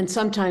 And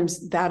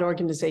sometimes that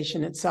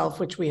organization itself,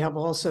 which we have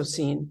also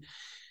seen,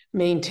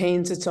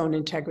 maintains its own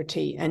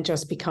integrity and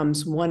just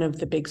becomes one of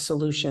the big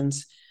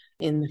solutions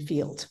in the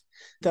field.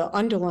 The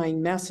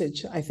underlying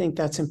message, I think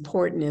that's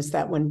important, is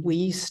that when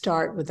we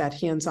start with that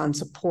hands-on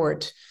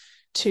support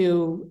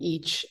to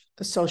each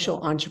a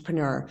social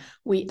entrepreneur,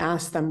 we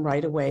ask them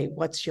right away,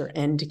 what's your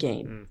end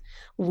game?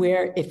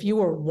 Where if you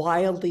were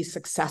wildly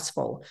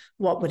successful,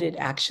 what would it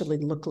actually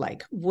look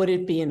like? Would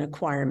it be an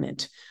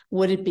acquirement?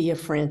 Would it be a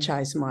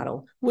franchise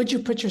model? Would you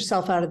put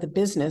yourself out of the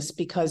business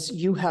because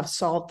you have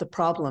solved the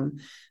problem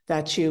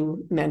that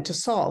you meant to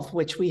solve,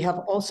 which we have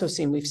also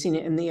seen. We've seen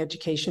it in the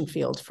education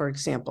field, for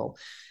example.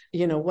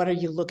 What are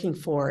you looking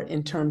for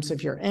in terms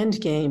of your end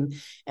game?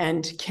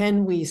 And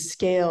can we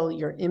scale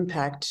your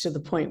impact to the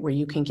point where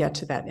you can get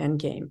to that end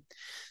game?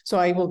 So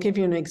I will give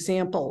you an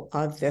example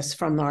of this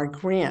from our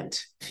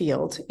grant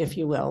field, if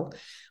you will.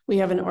 We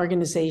have an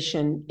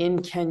organization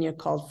in Kenya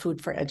called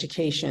Food for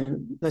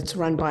Education that's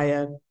run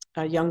by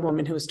a young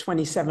woman who was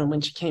 27 when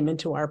she came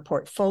into our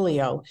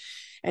portfolio.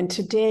 And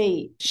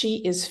today she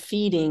is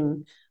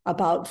feeding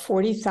about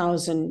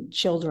 40,000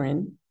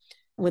 children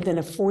within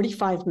a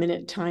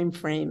 45-minute time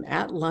frame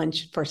at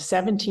lunch for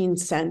 17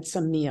 cents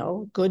a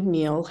meal, good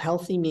meal,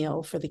 healthy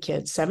meal for the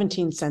kids,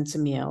 17 cents a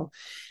meal.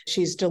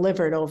 She's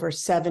delivered over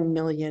 7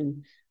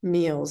 million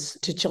meals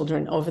to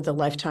children over the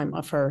lifetime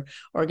of her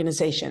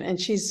organization. And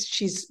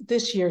she's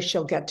this year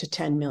she'll get to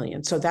 10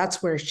 million. So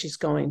that's where she's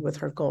going with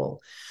her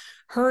goal.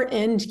 Her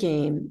end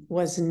game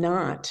was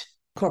not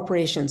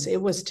corporations.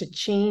 It was to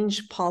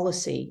change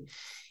policy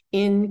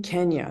in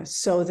Kenya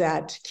so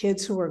that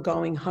kids who are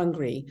going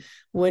hungry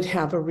would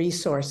have a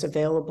resource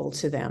available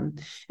to them,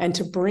 and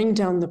to bring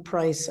down the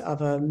price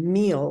of a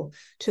meal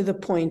to the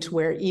point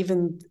where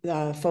even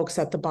folks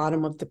at the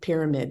bottom of the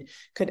pyramid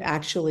could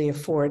actually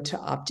afford to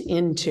opt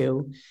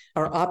into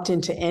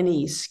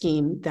any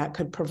scheme that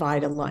could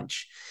provide a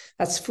lunch.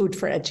 That's Food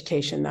for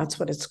Education. That's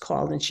what it's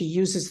called. And she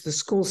uses the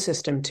school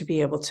system to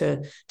be able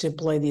to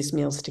deploy these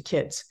meals to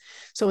kids.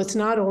 So it's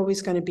not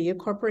always going to be a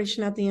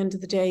corporation at the end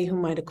of the day who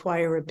might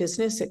acquire a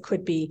business. It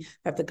could be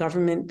that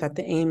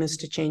the aim is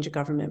to change a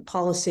government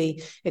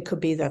policy. It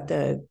could be that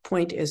the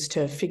point is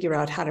to figure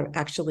out how to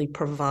actually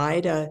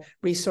provide a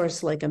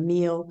resource like a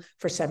meal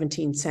for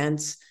 17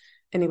 cents.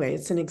 Anyway,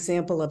 it's an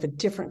example of a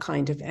different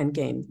kind of end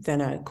game than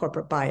a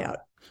corporate buyout.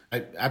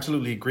 I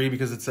absolutely agree,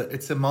 because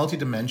it's a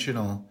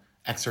multidimensional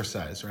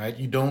exercise, right?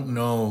 You don't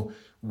know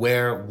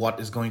what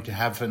is going to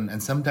happen.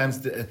 And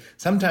sometimes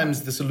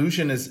the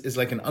solution is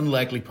like an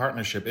unlikely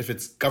partnership. If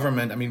it's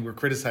government, I mean, we're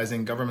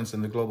criticizing governments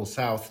in the global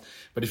south,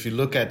 but if you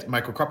look at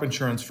microcrop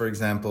insurance, for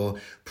example,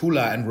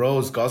 Pula and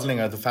Rose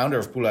Goslinger, the founder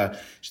of Pula,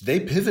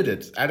 they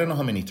pivoted, I don't know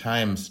how many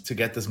times, to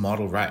get this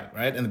model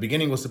right? In the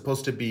beginning was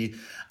supposed to be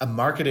a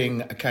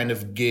marketing kind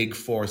of gig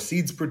for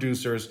seeds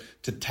producers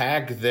to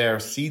tag their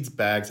seeds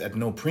bags at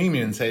no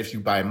premium and say, if you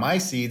buy my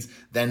seeds,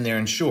 then they're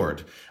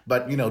insured.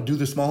 But, do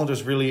the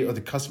smallholders really, or the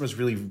customers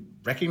really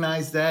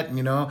recognize that?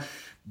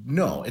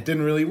 No, it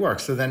didn't really work.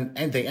 So then,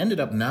 and they ended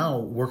up now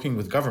working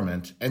with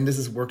government, and this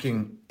is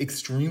working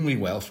extremely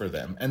well for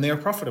them. And they are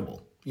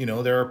profitable.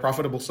 They're a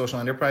profitable social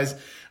enterprise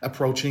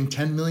approaching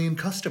 10 million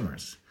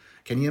customers.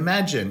 Can you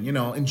imagine,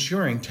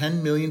 insuring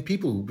 10 million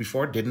people who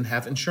before didn't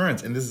have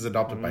insurance? And this is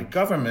adopted by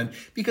government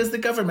because the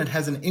government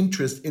has an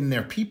interest in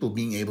their people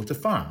being able to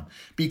farm,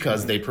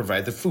 because they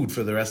provide the food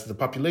for the rest of the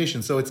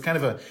population. So it's kind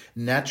of a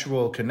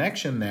natural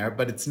connection there,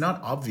 but it's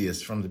not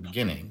obvious from the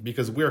beginning,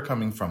 because we're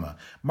coming from a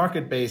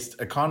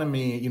market-based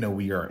economy.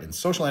 We are in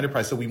social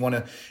enterprise. So we want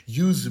to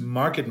use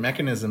market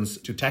mechanisms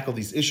to tackle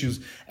these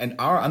issues. And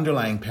our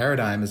underlying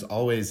paradigm is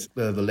always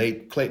the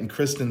late Clayton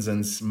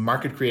Christensen's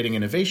market creating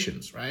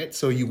innovations, right?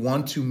 So you want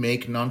to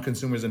make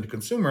non-consumers into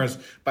consumers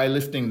by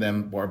lifting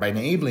them, or by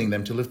enabling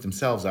them to lift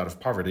themselves out of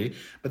poverty.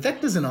 But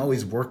that doesn't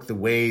always work the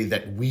way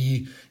that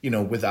we,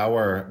 with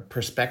our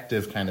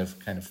perspective kind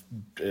of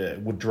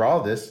would draw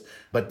this.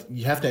 But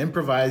you have to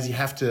improvise, you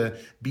have to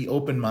be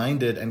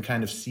open-minded and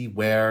kind of see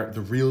where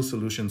the real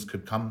solutions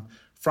could come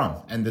from.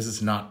 And this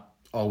is not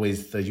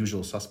always the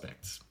usual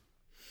suspects.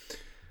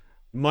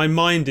 My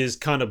mind is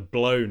kind of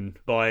blown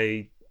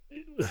by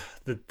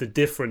the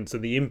difference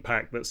and the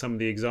impact that some of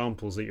the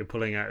examples that you're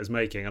pulling out is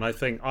making. And I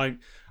think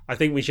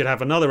we should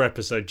have another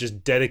episode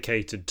just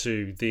dedicated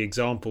to the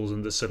examples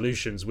and the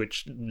solutions,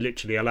 which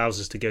literally allows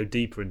us to go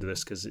deeper into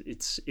this, because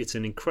it's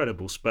an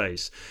incredible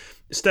space.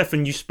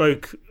 Stefan,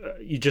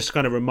 you just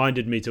kind of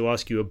reminded me to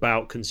ask you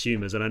about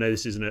consumers, and I know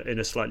this is in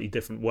a slightly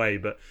different way,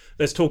 but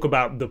let's talk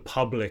about the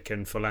public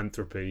and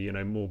philanthropy,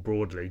 more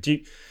broadly.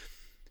 Do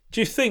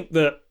you think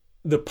that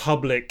the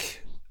public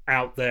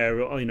out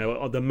there,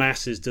 or the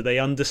masses, do they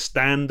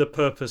understand the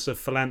purpose of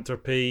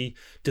philanthropy?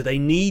 Do they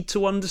need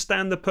to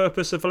understand the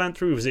purpose of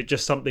philanthropy? Or is it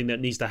just something that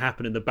needs to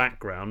happen in the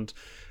background?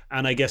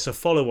 And I guess a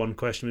follow-on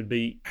question would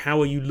be, how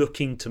are you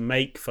looking to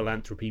make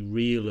philanthropy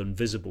real and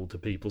visible to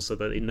people so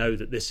that they know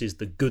that this is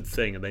the good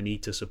thing and they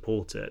need to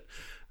support it?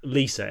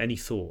 Lisa, any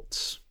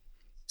thoughts?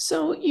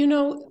 So,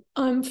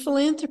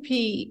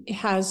 philanthropy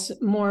has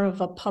more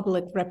of a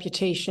public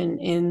reputation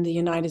in the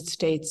United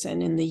States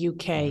and in the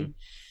UK. Mm-hmm.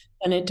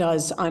 than it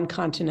does on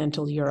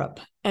continental Europe.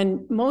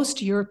 And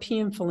most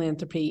European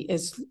philanthropy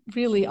is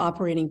really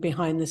operating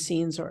behind the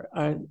scenes, or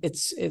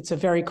it's a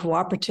very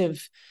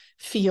cooperative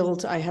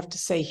field, I have to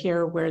say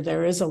here, where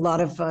there is a lot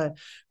of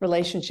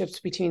relationships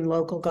between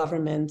local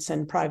governments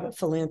and private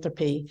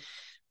philanthropy,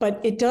 but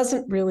it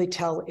doesn't really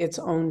tell its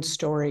own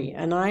story.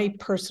 And I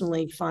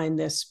personally find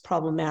this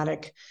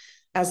problematic,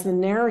 as the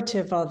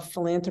narrative of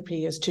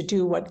philanthropy is to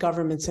do what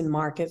governments and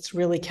markets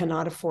really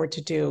cannot afford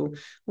to do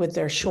with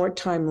their short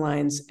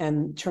timelines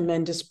and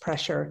tremendous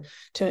pressure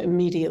to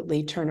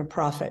immediately turn a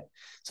profit.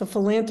 So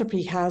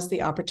philanthropy has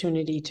the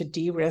opportunity to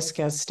de-risk,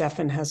 as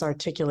Stefan has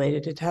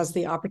articulated. It has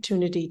the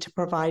opportunity to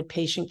provide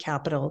patient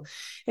capital.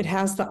 It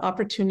has the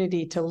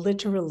opportunity to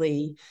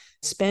literally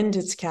spend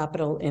its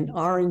capital in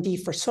R&D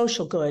for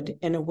social good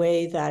in a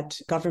way that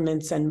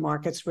governments and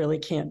markets really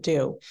can't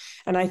do.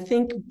 And I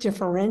think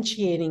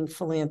differentiating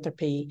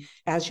philanthropy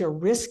as your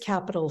risk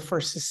capital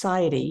for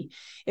society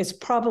is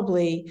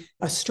probably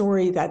a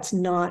story that's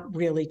not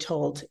really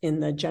told in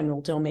the general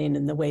domain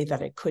in the way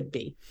that it could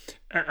be.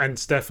 And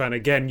Stefan,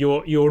 again,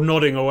 you're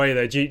nodding away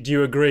there. Do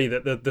you agree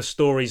that the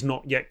story's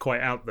not yet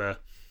quite out there?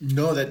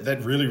 No,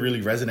 that really,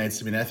 really resonates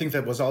to me. And I think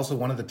that was also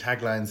one of the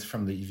taglines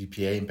from the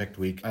EVPA Impact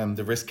Week,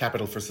 the risk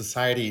capital for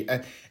society.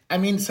 I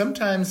mean,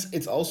 sometimes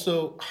it's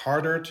also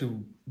harder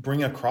to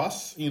bring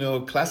across,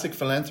 classic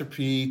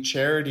philanthropy,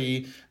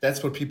 charity.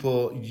 That's what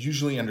people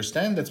usually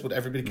understand. That's what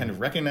everybody kind of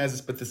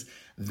recognizes. But this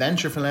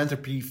venture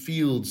philanthropy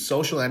field,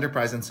 social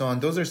enterprise, and so on,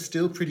 those are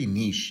still pretty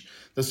niche.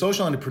 The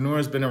social entrepreneur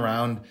has been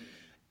around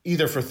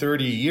either for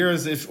 30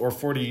 years or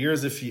 40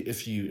 years if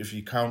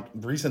you count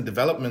recent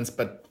developments,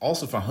 but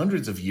also for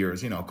hundreds of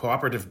years.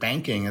 Cooperative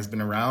banking has been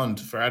around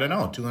for,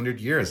 200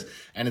 years,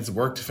 and it's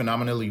worked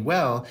phenomenally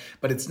well,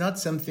 but it's not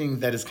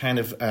something that is kind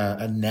of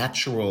a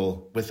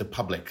natural with the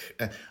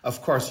public.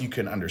 Of course, you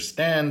can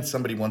understand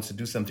somebody wants to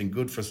do something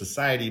good for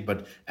society,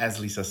 but as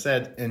Lisa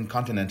said, in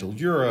continental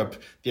Europe,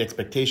 the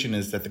expectation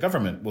is that the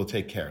government will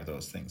take care of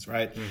those things,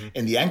 right? Mm-hmm.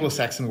 In the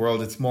Anglo-Saxon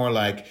world, it's more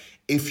like,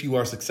 if you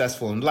are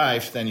successful in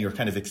life, then you're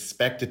kind of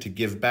expected to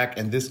give back.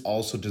 And this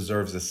also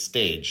deserves a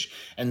stage.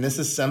 And this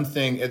is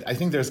something, I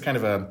think there's kind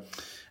of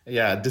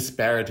a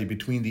disparity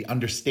between the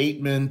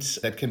understatement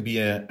that can be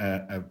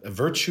a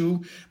virtue,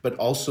 but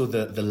also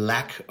the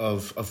lack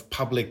of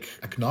public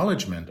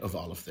acknowledgement of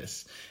all of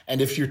this.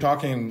 And if you're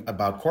talking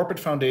about corporate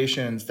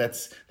foundations,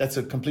 that's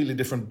a completely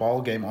different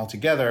ballgame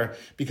altogether,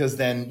 because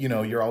then,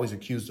 you're always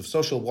accused of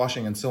social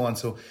washing and so on.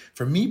 So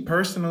for me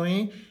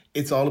personally,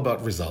 it's all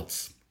about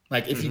results.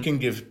 Like if you can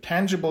give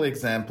tangible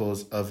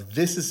examples of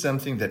this is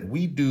something that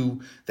we do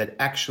that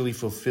actually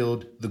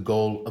fulfilled the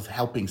goal of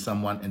helping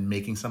someone and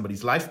making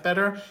somebody's life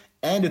better,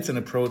 and it's an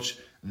approach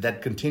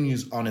that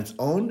continues on its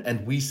own,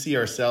 and we see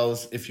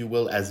ourselves, if you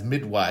will, as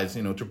midwives,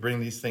 to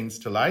bring these things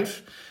to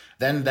life,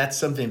 then that's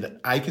something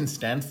that I can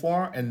stand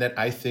for and that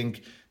I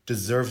think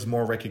deserves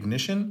more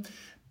recognition.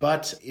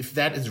 But if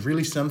that is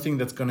really something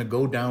that's going to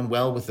go down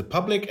well with the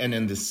public and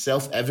in the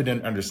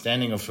self-evident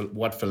understanding of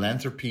what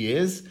philanthropy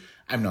is,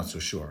 I'm not so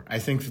sure. I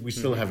think we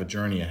still have a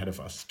journey ahead of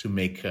us to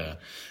make,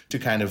 to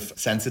kind of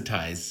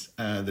sensitize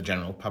the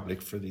general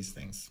public for these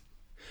things.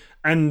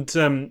 And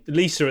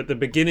Lisa, at the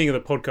beginning of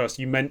the podcast,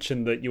 you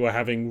mentioned that you are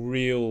having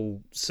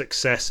real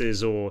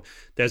successes, or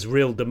there's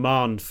real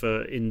demand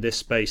in this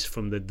space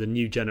from the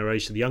new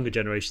generation, the younger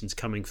generations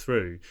coming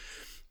through.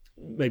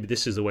 Maybe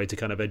this is the way to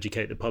kind of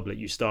educate the public.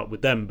 You start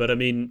with them. But I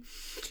mean,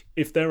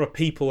 if there are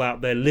people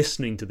out there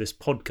listening to this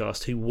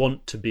podcast who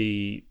want to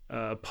be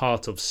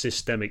part of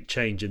systemic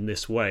change in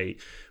this way,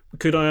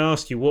 could I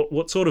ask you,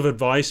 what sort of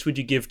advice would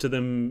you give to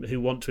them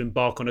who want to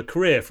embark on a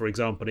career, for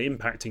example, in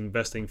impacting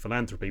investing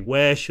philanthropy?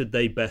 Where should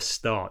they best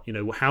start?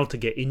 How to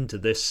get into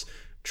this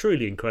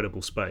truly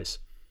incredible space?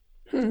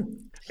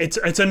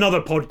 It's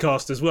another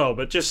podcast as well,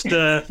 but just.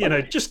 No,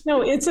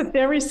 it's a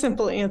very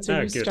simple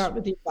answer. Good. Start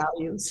with your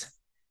values.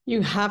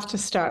 You have to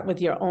start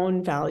with your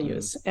own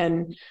values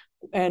and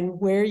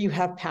where you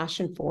have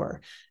passion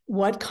for.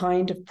 What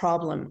kind of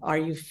problem are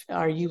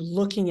you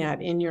looking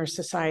at in your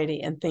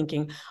society and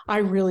thinking, I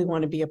really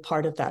want to be a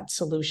part of that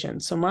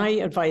solution? So my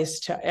advice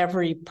to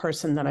every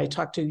person that I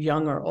talk to,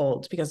 young or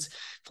old, because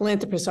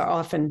philanthropists are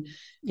often,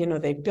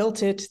 they've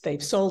built it,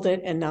 they've sold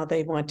it, and now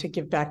they want to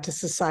give back to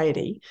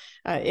society.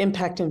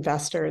 Impact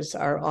investors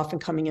are often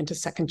coming into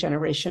second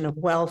generation of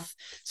wealth.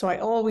 So I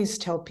always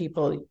tell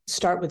people,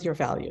 start with your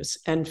values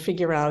and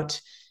figure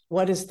out,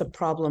 what is the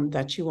problem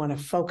that you want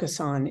to focus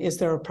on? Is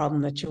there a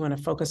problem that you want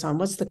to focus on?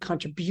 What's the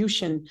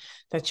contribution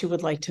that you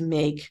would like to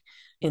make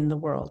in the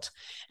world?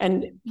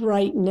 And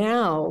right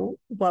now,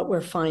 what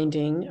we're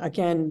finding,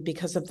 again,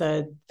 because of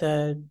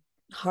the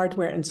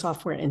hardware and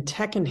software and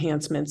tech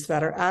enhancements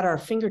that are at our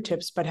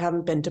fingertips but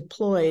haven't been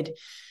deployed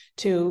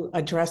to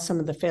address some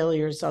of the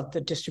failures of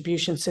the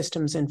distribution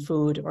systems in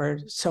food or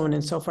so on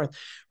and so forth.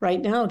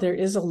 Right now, there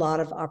is a lot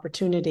of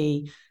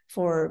opportunity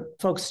for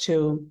folks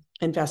to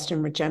invest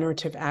in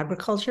regenerative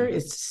agriculture.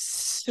 It's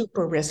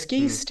super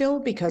risky still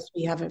because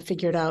we haven't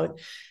figured out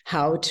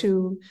how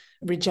to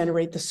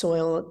regenerate the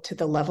soil to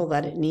the level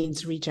that it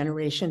needs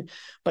regeneration.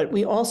 But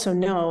we also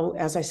know,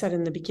 as I said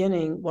in the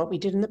beginning, what we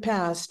did in the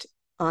past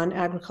on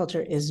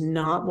agriculture is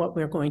not what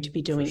we're going to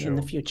be doing in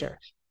the future.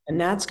 And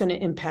that's going to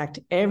impact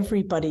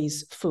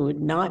everybody's food,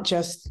 not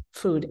just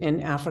food in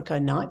Africa,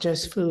 not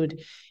just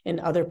food in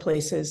other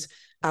places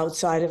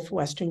outside of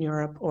Western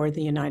Europe or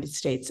the United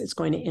States. It's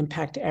going to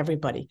impact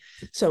everybody.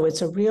 So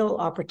it's a real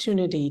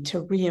opportunity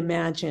to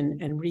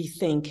reimagine and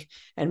rethink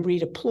and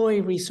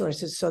redeploy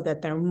resources so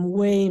that they're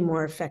way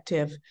more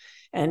effective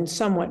and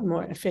somewhat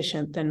more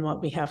efficient than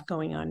what we have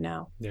going on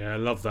now. Yeah, I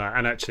love that.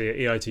 And actually at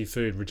EIT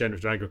Food,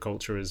 regenerative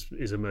agriculture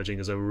is emerging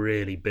as a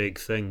really big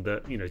thing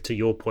that, to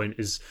your point,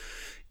 is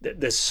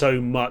there's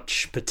so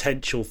much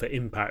potential for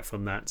impact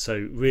from that.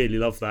 So really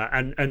love that.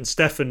 And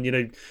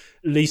Stefan,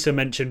 Lisa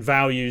mentioned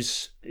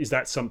values. Is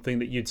that something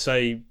that you'd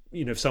say,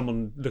 if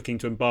someone looking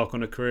to embark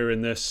on a career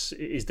in this,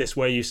 is this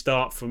where you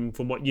start from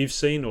what you've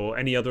seen, or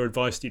any other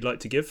advice you'd like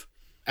to give?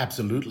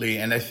 Absolutely.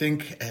 And I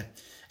think,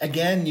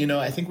 again,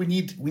 I think we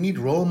need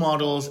role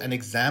models and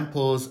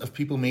examples of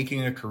people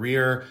making a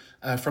career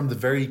from the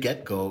very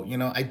get-go.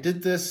 I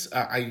did this.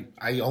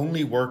 I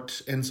only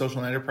worked in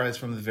social enterprise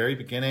from the very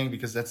beginning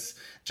because that's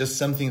just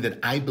something that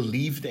I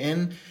believed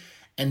in.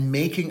 And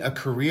making a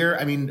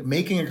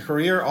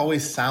career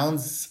always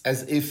sounds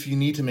as if you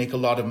need to make a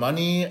lot of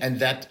money, and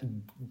that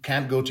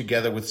can't go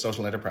together with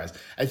social enterprise.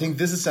 I think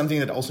this is something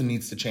that also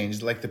needs to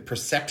change, like the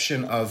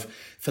perception of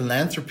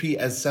philanthropy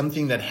as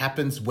something that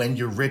happens when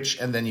you're rich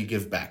and then you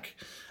give back.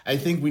 I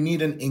think we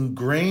need an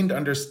ingrained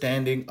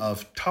understanding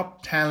of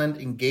top talent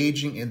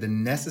engaging in the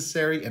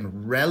necessary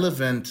and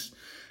relevant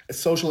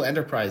social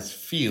enterprise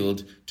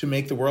field to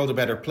make the world a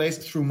better place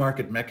through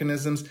market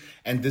mechanisms,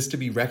 and this to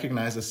be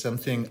recognized as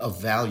something of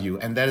value.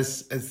 And that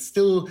is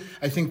still,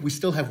 I think we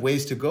still have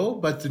ways to go,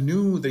 but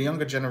the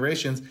younger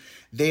generations,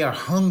 they are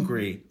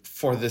hungry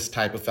for this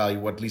type of value,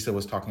 what Lisa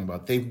was talking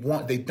about. They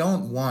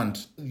don't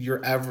want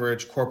your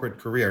average corporate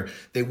career.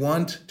 They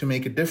want to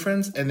make a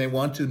difference, and they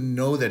want to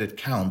know that it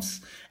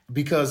counts.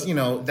 Because,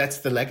 that's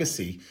the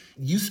legacy.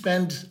 You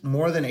spend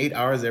more than 8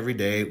 hours every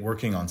day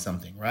working on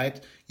something,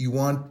 right? You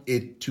want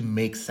it to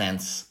make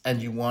sense,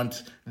 and you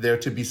want there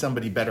to be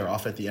somebody better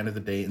off at the end of the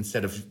day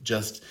instead of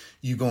just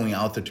you going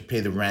out there to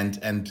pay the rent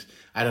and,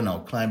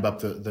 climb up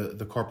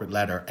the corporate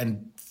ladder.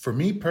 And for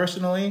me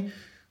personally,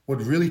 what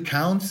really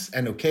counts,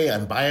 and okay,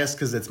 I'm biased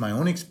because it's my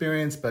own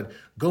experience, but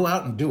go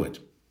out and do it.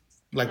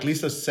 Like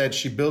Lisa said,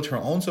 she built her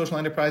own social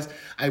enterprise.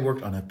 I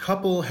worked on a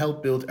couple,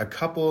 helped build a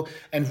couple,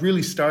 and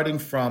really starting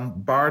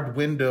from barred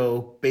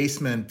window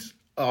basement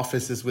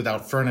offices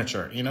without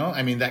furniture,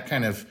 that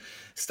kind of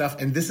stuff.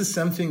 And this is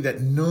something that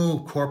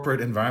no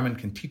corporate environment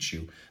can teach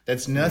you.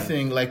 That's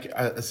nothing like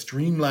a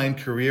streamlined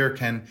career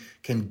can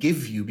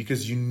give you,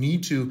 because you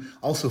need to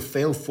also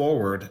fail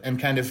forward and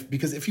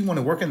because if you want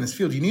to work in this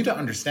field, you need to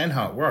understand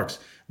how it works.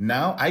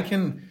 Now I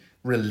can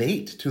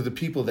relate to the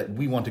people that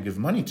we want to give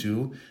money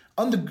to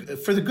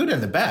for the good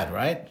and the bad,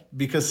 right?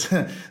 Because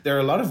there are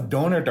a lot of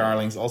donor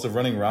darlings also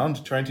running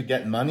around trying to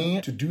get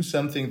money to do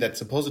something that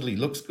supposedly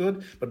looks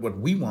good. But what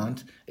we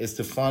want is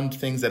to fund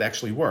things that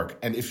actually work.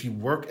 And if you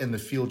work in the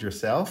field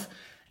yourself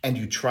and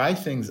you try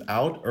things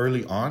out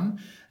early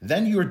on,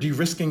 then you're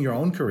de-risking your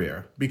own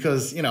career,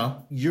 because,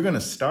 you're going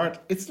to start.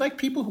 It's like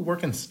people who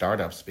work in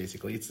startups,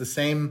 basically. It's the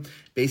same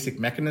basic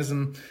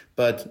mechanism,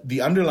 but the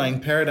underlying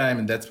paradigm,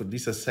 and that's what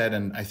Lisa said,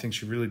 and I think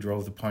she really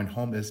drove the point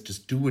home, is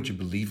just do what you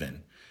believe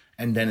in.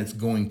 And then it's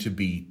going to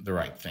be the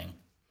right thing.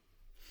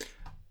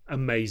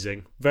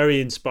 Amazing. Very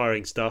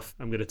inspiring stuff.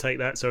 I'm going to take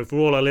that. So for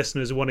all our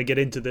listeners who want to get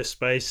into this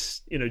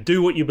space,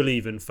 do what you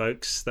believe in,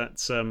 folks. That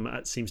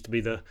seems to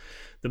be the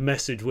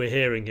message we're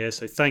hearing here.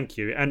 So thank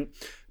you. And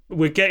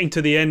we're getting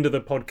to the end of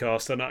the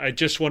podcast, and I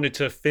just wanted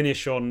to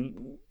finish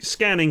on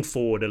scanning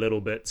forward a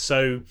little bit.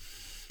 So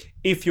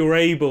if you're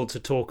able to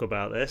talk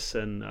about this,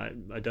 and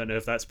I don't know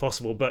if that's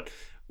possible, but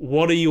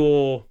what are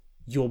your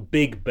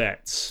big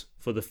bets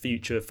for the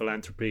future of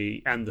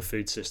philanthropy and the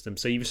food system?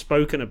 So you've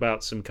spoken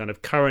about some kind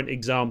of current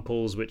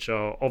examples which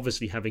are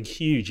obviously having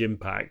huge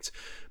impact,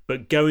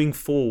 but going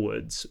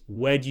forwards,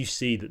 where do you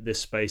see that this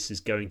space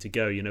is going to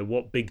go?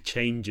 What big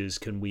changes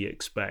can we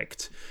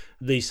expect?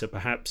 Lisa,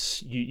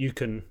 perhaps you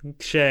can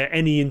share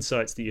any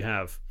insights that you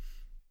have.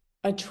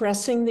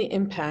 Addressing the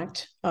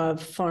impact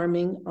of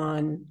farming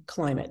on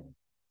climate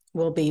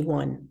will be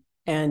one.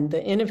 And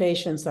the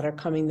innovations that are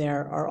coming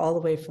there are all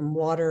the way from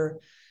water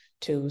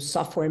to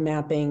software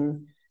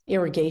mapping,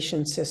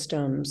 irrigation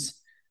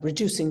systems,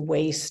 reducing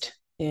waste.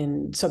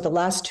 So the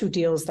last two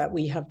deals that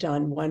we have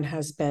done, one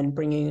has been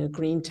bringing a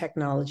green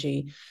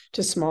technology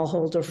to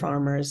smallholder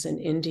farmers in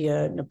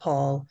India,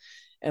 Nepal,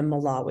 and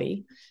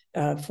Malawi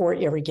for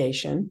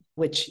irrigation,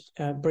 which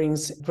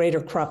brings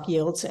greater crop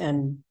yields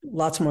and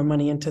lots more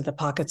money into the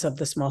pockets of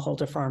the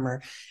smallholder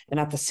farmer, and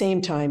at the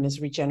same time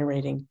is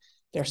regenerating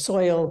their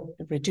soil,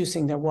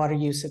 reducing their water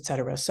use, et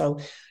cetera. So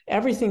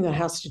everything that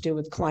has to do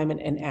with climate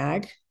and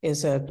ag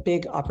is a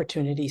big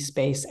opportunity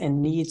space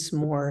and needs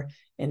more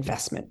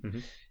investment. Mm-hmm.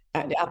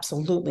 It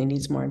absolutely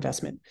needs more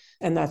investment.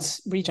 And that's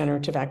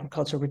regenerative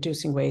agriculture,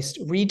 reducing waste,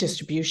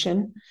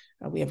 redistribution.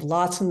 We have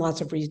lots and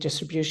lots of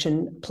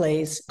redistribution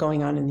plays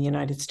going on in the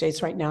United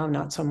States right now,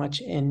 not so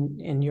much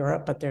in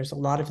Europe, but there's a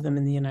lot of them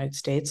in the United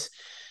States.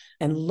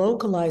 And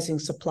localizing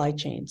supply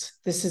chains.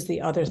 This is the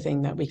other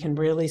thing that we can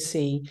really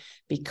see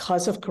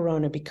because of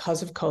Corona,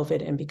 because of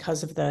COVID, and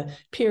because of the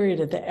period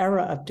of the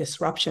era of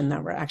disruption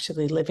that we're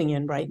actually living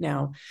in right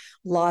now.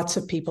 Lots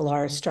of people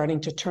are starting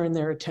to turn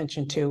their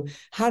attention to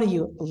how do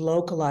you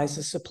localize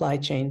the supply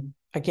chain,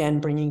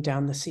 again, bringing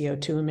down the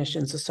CO2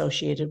 emissions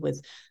associated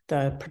with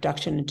the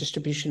production and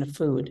distribution of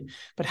food.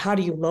 But how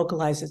do you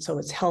localize it so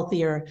it's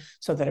healthier,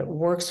 so that it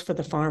works for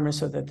the farmer,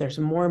 so that there's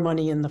more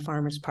money in the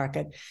farmer's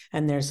pocket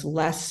and there's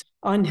less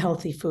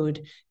unhealthy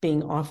food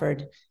being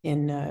offered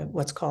in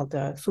what's called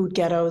food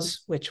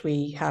ghettos, which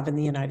we have in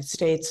the United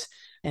States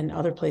and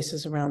other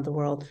places around the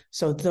world.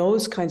 So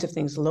those kinds of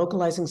things,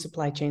 localizing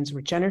supply chains,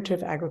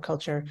 regenerative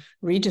agriculture,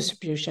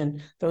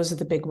 redistribution, those are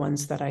the big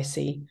ones that I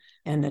see,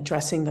 and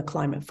addressing the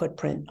climate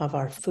footprint of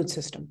our food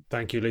system.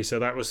 Thank you, Lisa.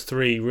 That was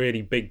 3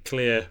 really big,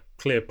 clear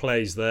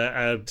plays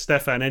there.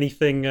 Stefan,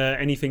 anything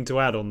to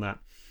add on that?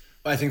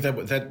 I think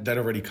that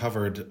already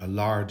covered a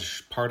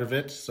large part of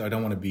it, so I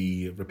don't want to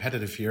be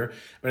repetitive here.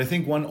 But I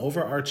think one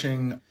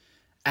overarching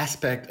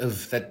aspect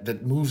of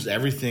that moves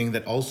everything,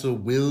 that also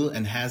will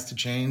and has to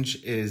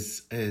change,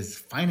 is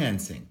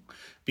financing,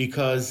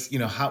 because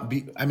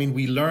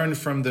we learned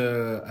from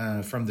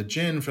the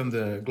GIN, from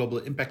the Global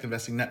Impact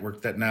Investing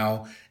Network, that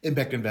now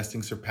impact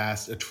investing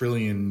surpassed €1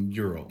 trillion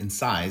in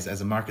size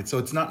as a market. So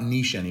it's not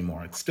niche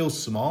anymore. It's still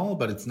small,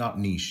 but it's not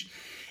niche.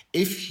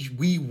 If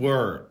we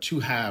were to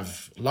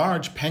have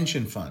large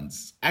pension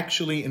funds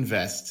actually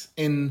invest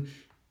in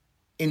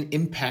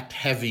impact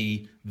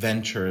heavy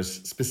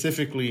ventures,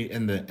 specifically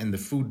in the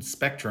food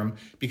spectrum,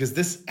 because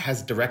this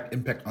has direct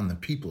impact on the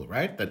people,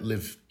 right, that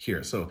live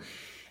here. So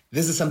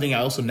this is something I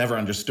also never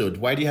understood.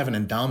 Why do you have an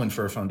endowment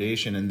for a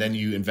foundation and then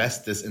you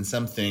invest this in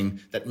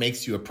something that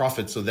makes you a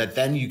profit so that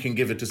then you can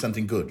give it to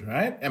something good,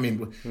 right? I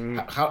mean,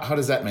 how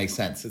does that make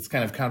sense? It's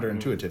kind of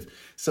counterintuitive.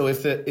 So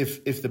if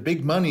the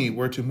big money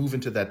were to move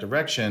into that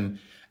direction,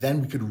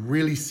 then we could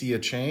really see a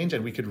change,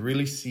 and we could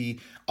really see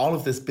all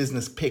of this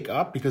business pick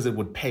up, because it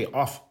would pay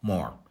off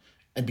more.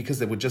 And because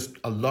there would be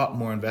a lot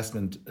more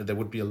investment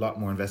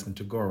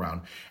to go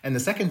around. And the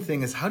second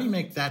thing is, how do you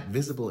make that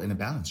visible in a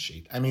balance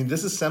sheet? I mean,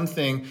 this is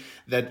something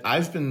that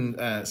I've been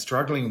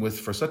struggling with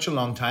for such a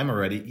long time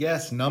already.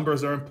 Yes,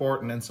 numbers are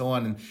important and so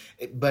on.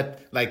 But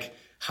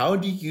how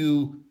do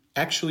you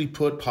actually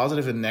put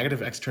positive and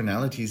negative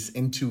externalities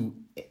into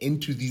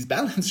these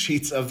balance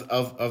sheets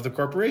of the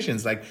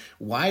corporations? Like,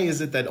 why is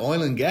it that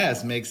oil and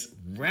gas makes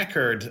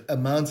record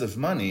amounts of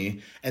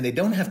money and they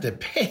don't have to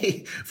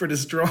pay for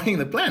destroying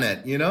the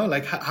planet?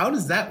 How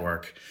does that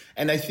work?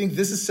 And I think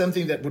this is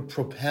something that would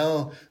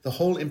propel the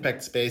whole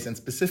impact space, and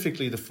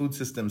specifically the food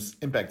systems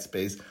impact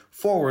space,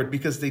 forward,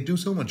 because they do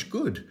so much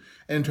good.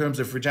 In terms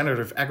of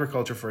regenerative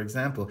agriculture, for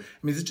example, I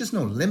mean, there's just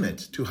no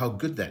limit to how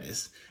good that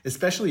is,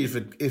 especially if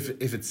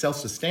it's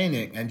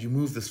self-sustaining and you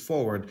move this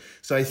forward.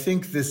 So I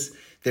think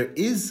there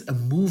is a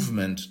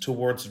movement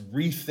towards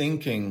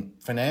rethinking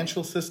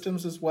financial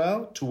systems as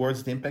well,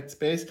 towards the impact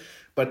space.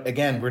 But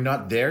again, we're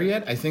not there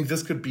yet. I think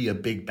this could be a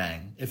big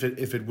bang if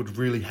it would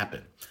really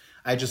happen.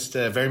 I just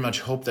very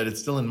much hope that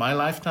it's still in my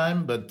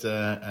lifetime, but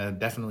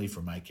definitely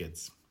for my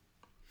kids.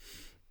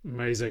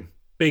 Amazing.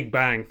 Big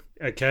bang.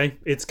 Okay,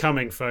 it's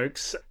coming,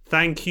 folks.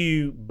 Thank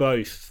you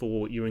both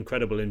for your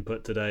incredible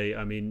input today.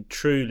 I mean,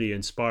 truly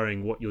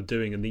inspiring what you're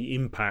doing and the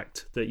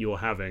impact that you're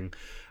having.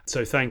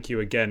 So thank you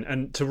again.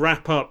 And to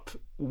wrap up,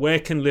 where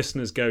can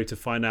listeners go to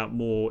find out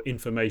more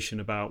information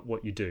about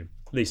what you do?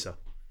 Lisa.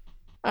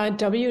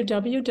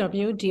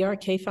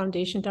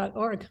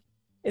 www.drkfoundation.org.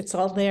 It's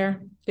all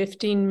there.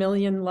 15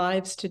 million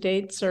lives to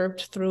date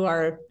served through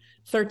our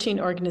 13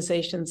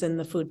 organizations in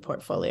the food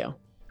portfolio.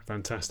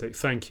 Fantastic.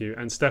 Thank you.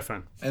 And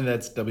Stefan? And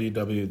that's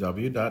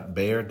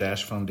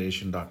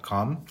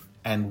www.bayer-foundation.com.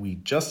 And we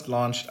just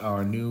launched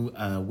our new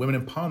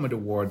Women Empowerment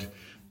Award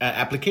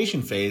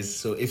application phase.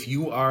 So if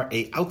you are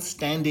a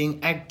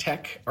outstanding ag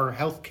tech or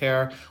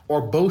healthcare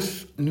or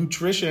both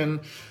nutrition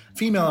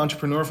female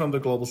entrepreneur from the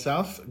Global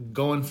South,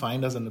 go and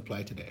find us and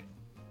apply today.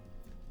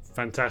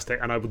 Fantastic.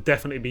 And I will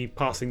definitely be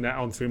passing that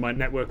on through my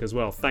network as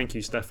well. Thank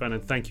you, Stefan,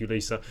 and thank you,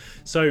 Lisa.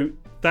 So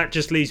that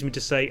just leaves me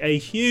to say a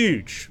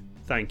huge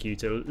thank you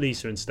to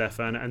Lisa and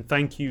Stefan, and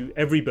thank you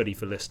everybody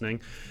for listening.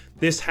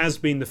 This has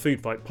been the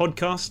Food Fight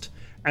podcast,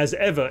 As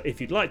ever,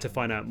 if you'd like to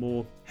find out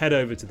more, head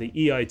over to the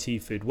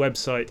EIT Food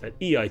website at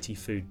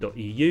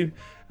eitfood.eu,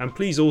 and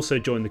please also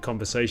join the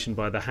conversation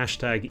by the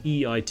hashtag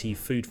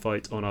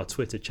EITFoodFight on our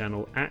Twitter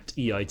channel at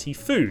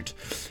EITFood.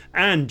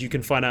 And you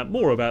can find out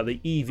more about the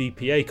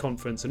EVPA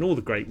conference and all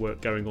the great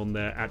work going on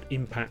there at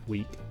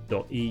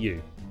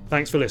impactweek.eu.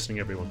 Thanks for listening,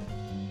 everyone.